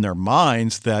lives and in their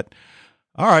minds that,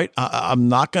 all right, I'm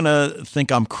not going to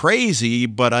think I'm crazy,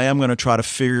 but I am going to try to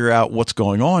figure out what's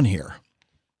going on here.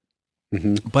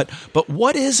 Mm-hmm. But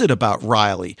what is it about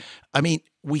Riley? I mean,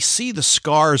 we see the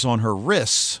scars on her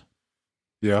wrists.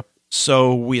 Yeah.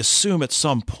 So we assume at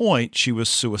some point she was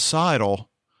suicidal.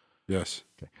 Yes.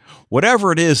 Okay.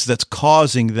 Whatever it is that's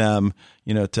causing them,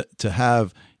 to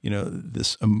have,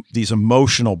 these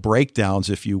emotional breakdowns,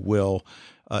 if you will,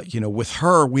 with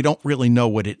her, we don't really know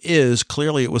what it is.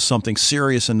 Clearly it was something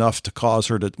serious enough to cause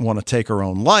her to want to take her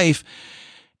own life.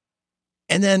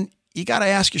 And then you got to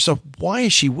ask yourself, why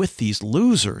is she with these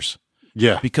losers?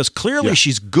 Yeah. Because clearly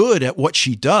she's good at what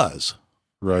she does.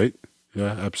 Right.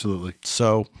 Yeah, absolutely.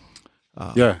 So,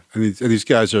 yeah, and these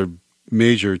guys are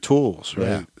major tools, right?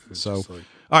 yeah. So,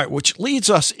 all right, which leads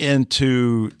us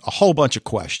into a whole bunch of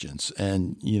questions,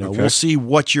 and we'll see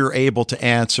what you're able to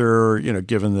answer.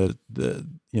 Given the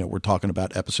we're talking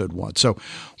about episode 1. So,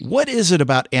 what is it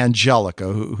about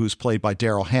Angelica, who's played by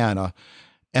Daryl Hannah,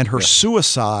 and her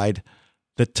suicide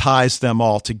that ties them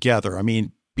all together? I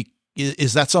mean,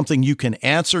 is that something you can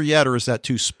answer yet, or is that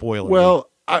too spoilery? Well,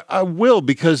 I will,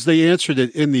 because they answered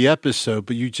it in the episode,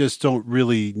 but you just don't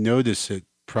really notice it,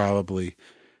 probably.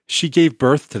 She gave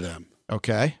birth to them.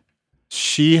 Okay.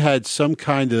 She had some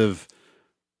kind of,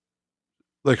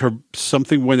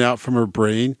 something went out from her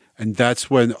brain, and that's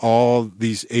when all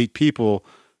these 8 people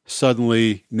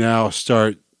suddenly now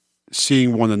start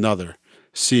seeing one another,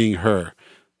 seeing her.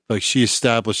 Like, she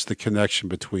established the connection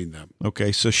between them.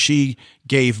 Okay, so she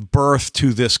gave birth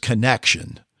to this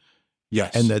connection.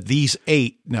 Yes. And that these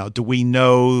 8, now, do we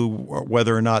know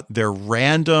whether or not they're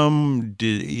random?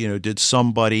 Did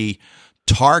somebody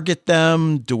target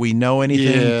them? Do we know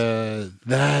anything? Yeah,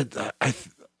 that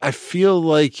I feel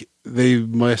like they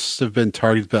must have been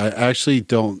targeted, but I actually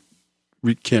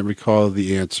can't recall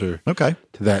the answer. Okay.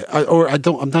 To that.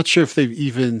 I'm not sure if they've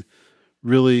even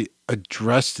really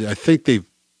addressed it. I think they've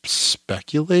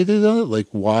speculated on it, like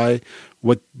what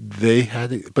they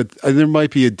had, but there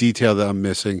might be a detail that I'm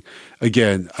missing.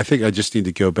 Again, I think I just need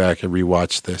to go back and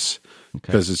rewatch this,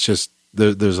 because it's just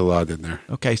there's a lot in there.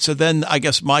 Okay, so then I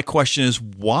guess my question is,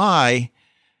 why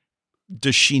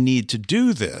does she need to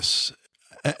do this?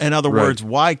 In other words,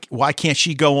 why can't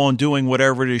she go on doing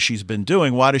whatever it is she's been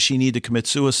doing? Why does she need to commit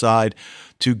suicide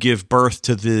to give birth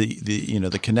to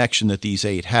the connection that these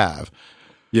 8 have?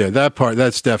 Yeah, that part,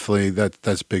 that's definitely,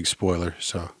 that's big spoiler.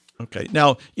 So, okay.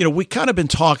 Now, we kind of been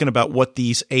talking about what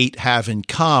these 8 have in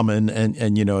common, and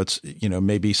it's,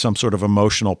 maybe some sort of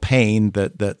emotional pain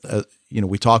that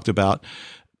we talked about.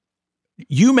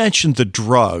 You mentioned the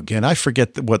drug, and I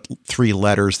forget what 3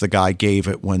 letters the guy gave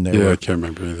it when they were. I can't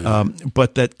remember anything.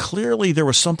 But that clearly there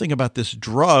was something about this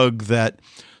drug that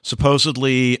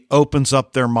supposedly opens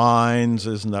up their minds.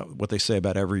 Isn't that what they say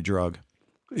about every drug?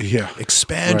 Yeah.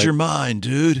 Expand your mind,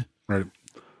 dude. Right.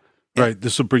 Right.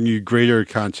 This will bring you greater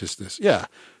consciousness. Yeah.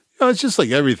 It's just like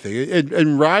everything.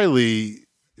 And Riley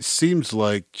seems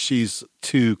like she's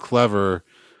too clever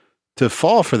to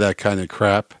fall for that kind of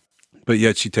crap, but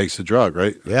yet she takes the drug,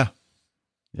 right? Yeah.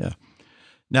 Yeah.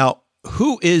 Now,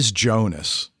 who is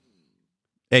Jonas,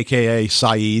 a.k.a.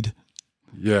 Saeed?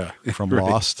 Yeah. From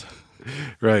Lost.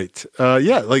 Right.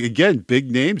 Yeah. Like, again,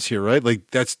 big names here, right?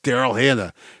 Like, that's Daryl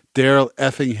Hannah. Daryl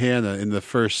effing Hannah in the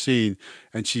first scene,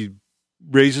 and she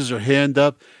raises her hand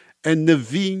up, and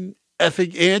Naveen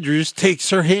effing Andrews takes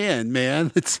her hand,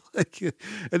 man. It's like,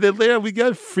 and then later we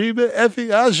got Freema effing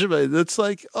Ajman. It's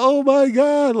like, oh my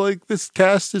God, like, this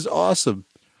cast is awesome.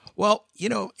 Well,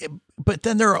 but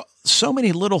then there are so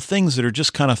many little things that are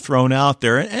just kind of thrown out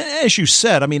there. And as you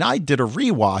said, I mean, I did a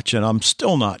rewatch, and I'm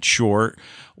still not sure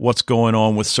what's going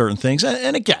on with certain things.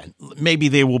 And again, maybe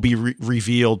they will be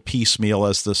revealed piecemeal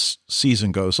as this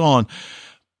season goes on.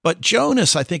 But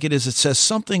Jonas, I think it says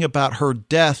something about her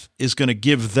death is going to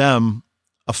give them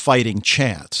a fighting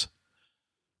chance.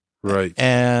 Right.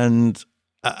 And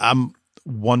I'm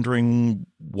wondering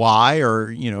why,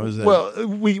 or, is that... Well,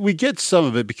 we get some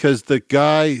of it because the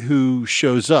guy who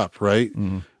shows up, right,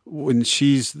 when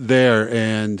she's there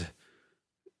and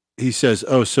he says,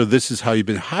 oh, so this is how you've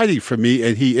been hiding from me.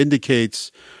 And he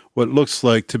indicates what looks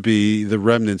like to be the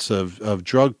remnants of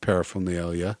drug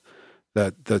paraphernalia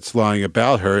that's lying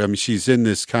about her. I mean, she's in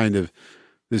this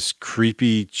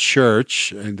creepy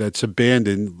church, and that's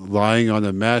abandoned, lying on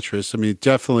a mattress. I mean, it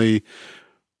definitely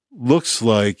looks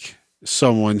like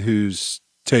someone who's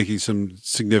taking some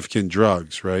significant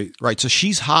drugs, right? Right. So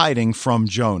she's hiding from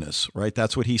Jonas, right?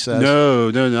 That's what he says? No,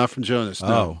 not from Jonas. No.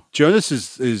 Oh. Jonas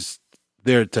is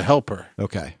there to help her.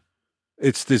 Okay.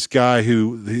 It's this guy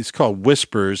he's called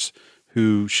Whispers,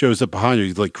 who shows up behind her.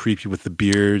 He's like creepy with the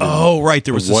beard. Oh, right.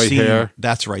 There was the white scene. Hair.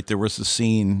 That's right. There was the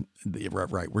scene,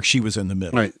 right, where she was in the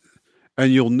middle. Right.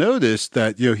 And you'll notice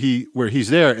that, where he's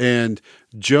there, and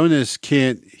Jonas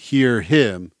can't hear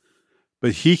him,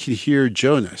 but he can hear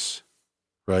Jonas.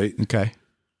 Right. Okay.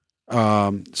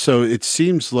 So it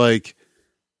seems like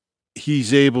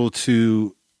he's able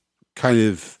to kind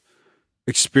of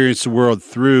experience the world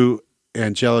through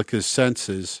Angelica's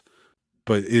senses,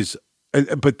 but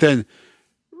then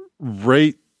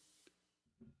right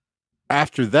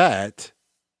after that,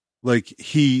 like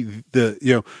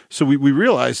so we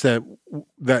realize that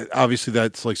obviously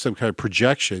that's like some kind of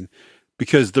projection,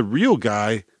 because the real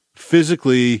guy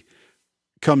physically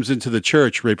comes into the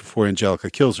church right before Angelica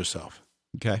kills herself.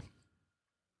 Okay.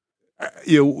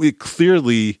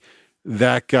 clearly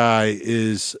that guy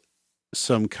is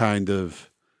some kind of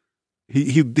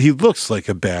he looks like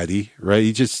a baddie, right?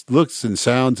 He just looks and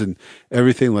sounds and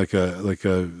everything like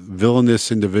a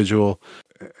villainous individual,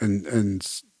 and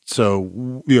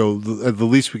so the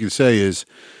least we can say is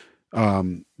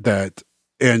that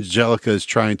Angelica is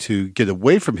trying to get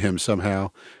away from him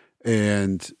somehow,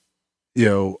 and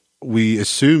we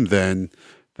assume then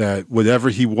that whatever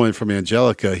he wanted from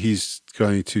Angelica, he's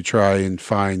going to try and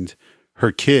find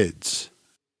her kids.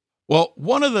 Well,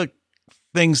 one of the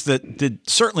things that did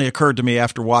certainly occurred to me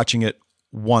after watching it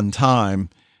one time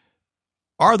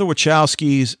are the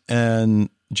Wachowskis and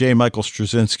J. Michael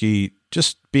Straczynski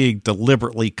just being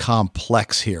deliberately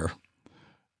complex here.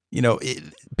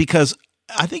 Because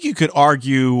I think you could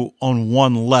argue on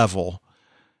one level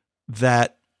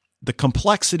that the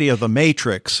complexity of the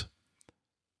Matrix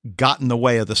got in the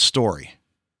way of the story.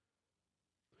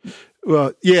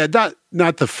 Well, yeah,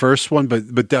 not the first one,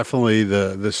 but definitely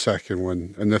the second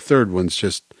one, and the third one's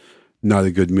just not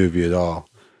a good movie at all.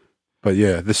 But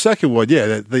yeah, the second one,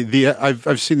 yeah,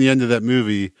 I've seen the end of that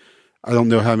movie. I don't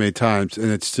know how many times,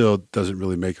 and it still doesn't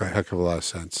really make a heck of a lot of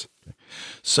sense.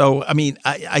 So, I mean,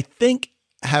 I think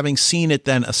having seen it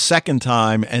then a second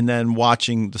time and then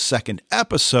watching the second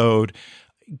episode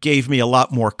gave me a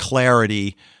lot more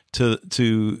clarity to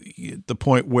the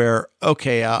point where,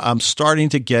 okay, I'm starting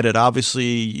to get it.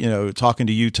 Obviously, talking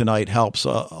to you tonight helps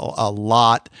a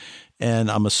lot. And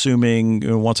I'm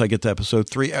assuming once I get to episode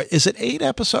 3, is it 8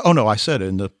 episodes? Oh no, I said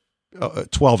in the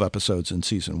 12 episodes in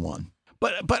season 1,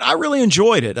 but I really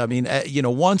enjoyed it. I mean,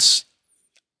 once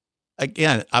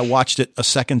again, I watched it a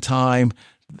second time.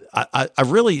 I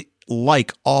really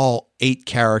like all 8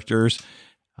 characters.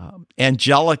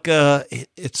 Angelica,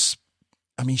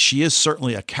 she is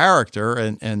certainly a character,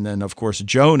 and then of course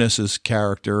Jonas's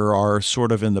character are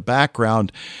sort of in the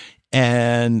background,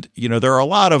 and there are a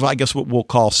lot of, I guess, what we'll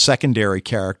call secondary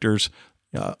characters,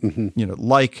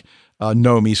 like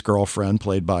Nomi's girlfriend,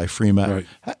 played by Freema.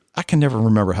 Right. I can never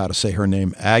remember how to say her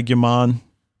name. Agumon.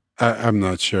 I'm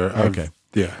not sure. Okay,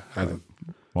 I don't.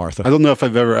 Martha. I don't know if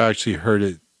I've ever actually heard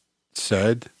it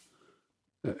said,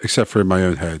 except for in my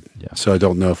own head. Yeah. So I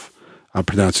don't know if I'm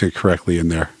pronouncing it correctly in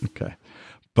there. Okay.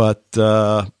 But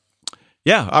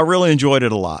yeah, I really enjoyed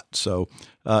it a lot. So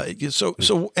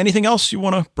anything else you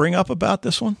want to bring up about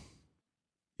this one?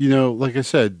 Like I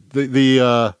said,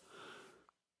 the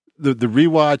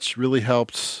rewatch really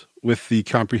helps with the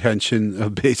comprehension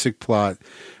of basic plot.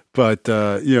 But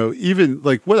even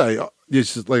like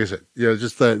just like I said,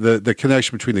 just the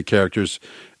connection between the characters,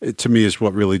 to me, is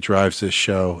what really drives this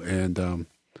show. And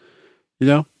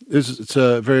it's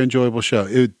a very enjoyable show.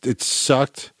 It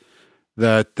sucked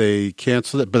that they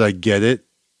canceled it, but I get it.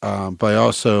 But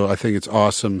I think it's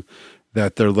awesome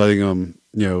that they're letting them,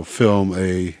 film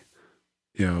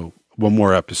one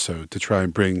more episode to try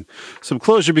and bring some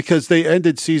closure, because they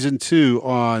ended season 2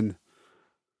 on,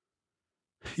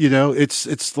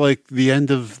 it's like the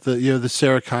end of the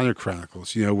Sarah Connor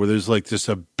Chronicles, where there's like just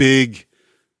a big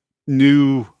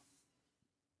new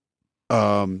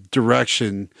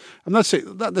direction. I'm not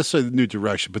saying not necessarily the new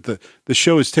direction, but the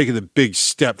show is taking a big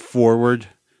step forward,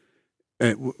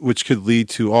 which could lead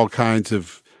to all kinds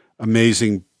of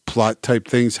amazing plot type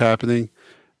things happening,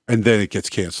 and then it gets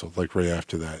canceled like right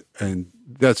after that. And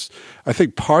that's, I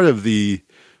think, part of the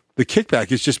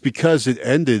kickback is just because it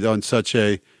ended on such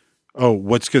a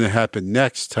what's going to happen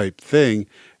next type thing,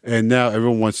 and now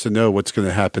everyone wants to know what's going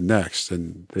to happen next,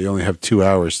 and they only have 2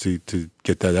 hours to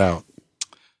get that out.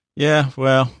 Yeah,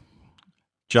 well,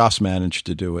 Joss managed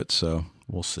to do it, so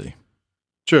we'll see.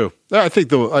 True. I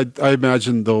think I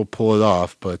imagine they'll pull it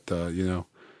off, but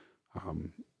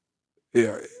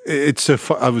it's so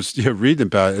fun. I was reading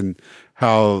about it and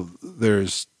how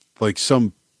there's like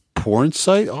some porn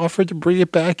site offered to bring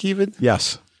it back. Even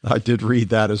yes, I did read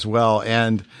that as well,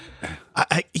 and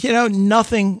I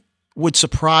nothing would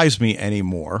surprise me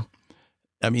anymore.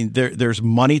 I mean, there's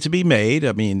money to be made.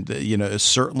 I mean, it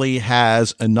certainly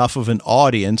has enough of an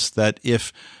audience that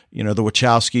if, the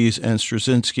Wachowskis and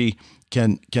Straczynski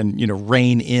can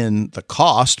rein in the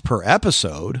cost per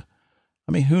episode,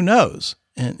 I mean, who knows?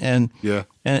 And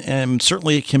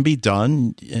certainly it can be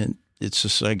done. And it's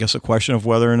just, I guess, a question of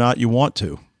whether or not you want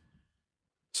to.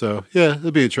 So yeah,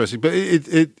 it'll be interesting. But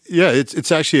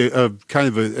it's actually a kind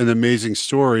of an amazing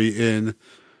story in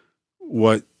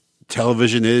what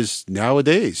television is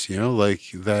nowadays, like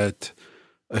that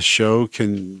a show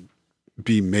can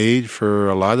be made for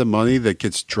a lot of money that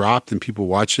gets dropped and people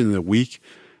watch it in a week,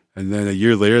 and then a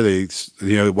year later they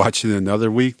watch it in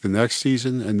another week the next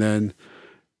season, and then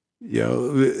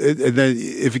and then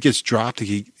if it gets dropped,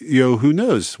 who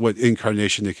knows what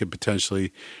incarnation it could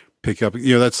potentially pick up.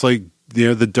 That's like,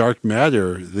 the dark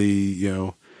matter,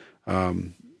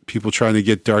 people trying to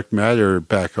get dark matter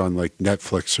back on like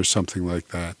Netflix or something like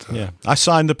that. Yeah. I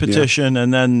signed the petition,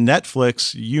 and then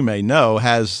Netflix, you may know,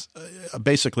 has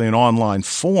basically an online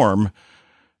form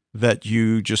that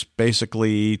you just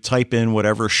basically type in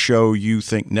whatever show you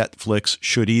think Netflix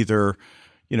should either,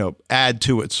 add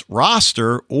to its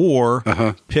roster or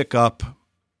pick up,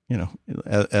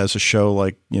 as a show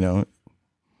like,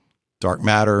 Dark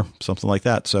Matter, something like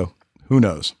that. So who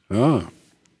knows? Oh,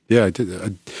 yeah, I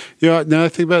did. Now I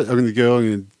think about it, I'm going to go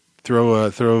and throw a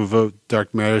vote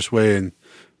Dark Matter's way, and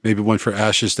maybe one for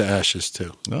Ashes to Ashes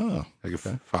too. Oh, I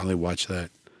can finally watch that.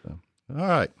 All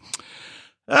right.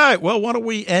 Well, why don't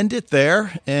we end it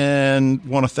there, and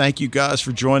want to thank you guys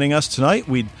for joining us tonight.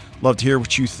 We'd love to hear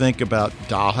what you think about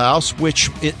Dollhouse, which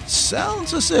it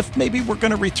sounds as if maybe we're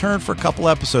going to return for a couple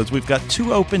episodes. We've got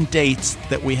 2 open dates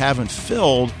that we haven't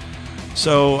filled.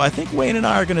 So I think Wayne and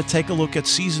I are going to take a look at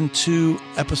Season 2,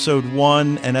 Episode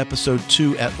 1, and Episode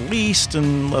 2 at least,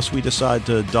 unless we decide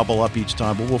to double up each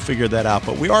time, but we'll figure that out.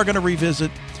 But we are going to revisit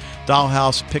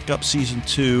Dollhouse, pick up Season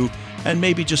 2, and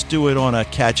maybe just do it on a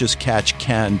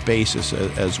catch-as-catch-can basis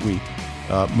as we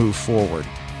move forward.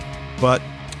 But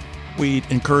we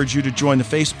encourage you to join the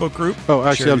Facebook group. Oh,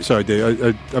 actually, I'm sorry,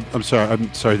 Dave. I'm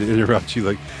sorry to interrupt you,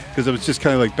 because I was just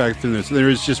kind of like back through this. There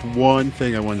is just one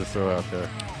thing I wanted to throw out there.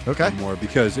 Okay. More,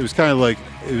 because it was kind of like,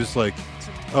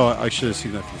 oh, I should have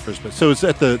seen that from the first place. So it's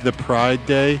at the Pride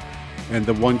Day, and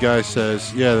the one guy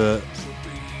says, the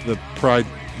Pride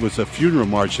was a funeral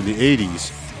march in the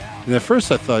 80s. And at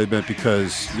first I thought it meant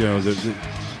because, the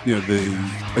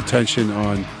attention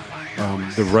on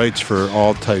the rights for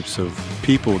all types of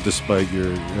people despite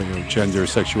your gender or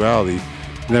sexuality.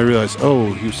 And I realized,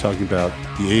 he was talking about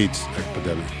the AIDS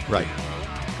epidemic. Right.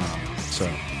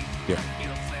 So, yeah.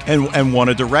 And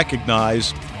wanted to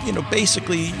recognize,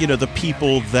 basically, the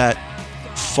people that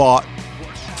fought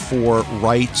for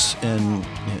rights and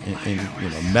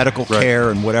medical care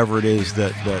and whatever it is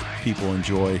that people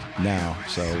enjoy now.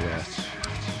 So, yeah.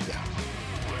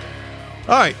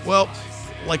 All right. Well,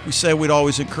 like we said, we'd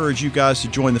always encourage you guys to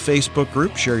join the Facebook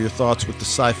group, share your thoughts with the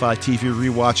Sci-Fi TV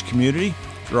Rewatch community.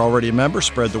 If you're already a member,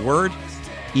 spread the word.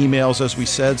 Emails, as we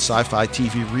said, sci-fi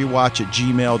TV rewatch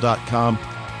 @gmail.com.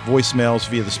 Voicemails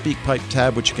via the SpeakPipe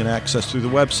tab, which you can access through the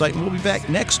website. And we'll be back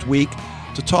next week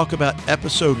to talk about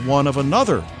Episode 1 of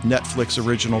another Netflix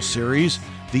original series,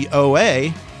 The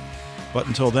OA. But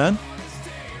until then,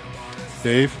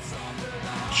 Dave,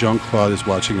 Jean-Claude is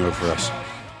watching over us.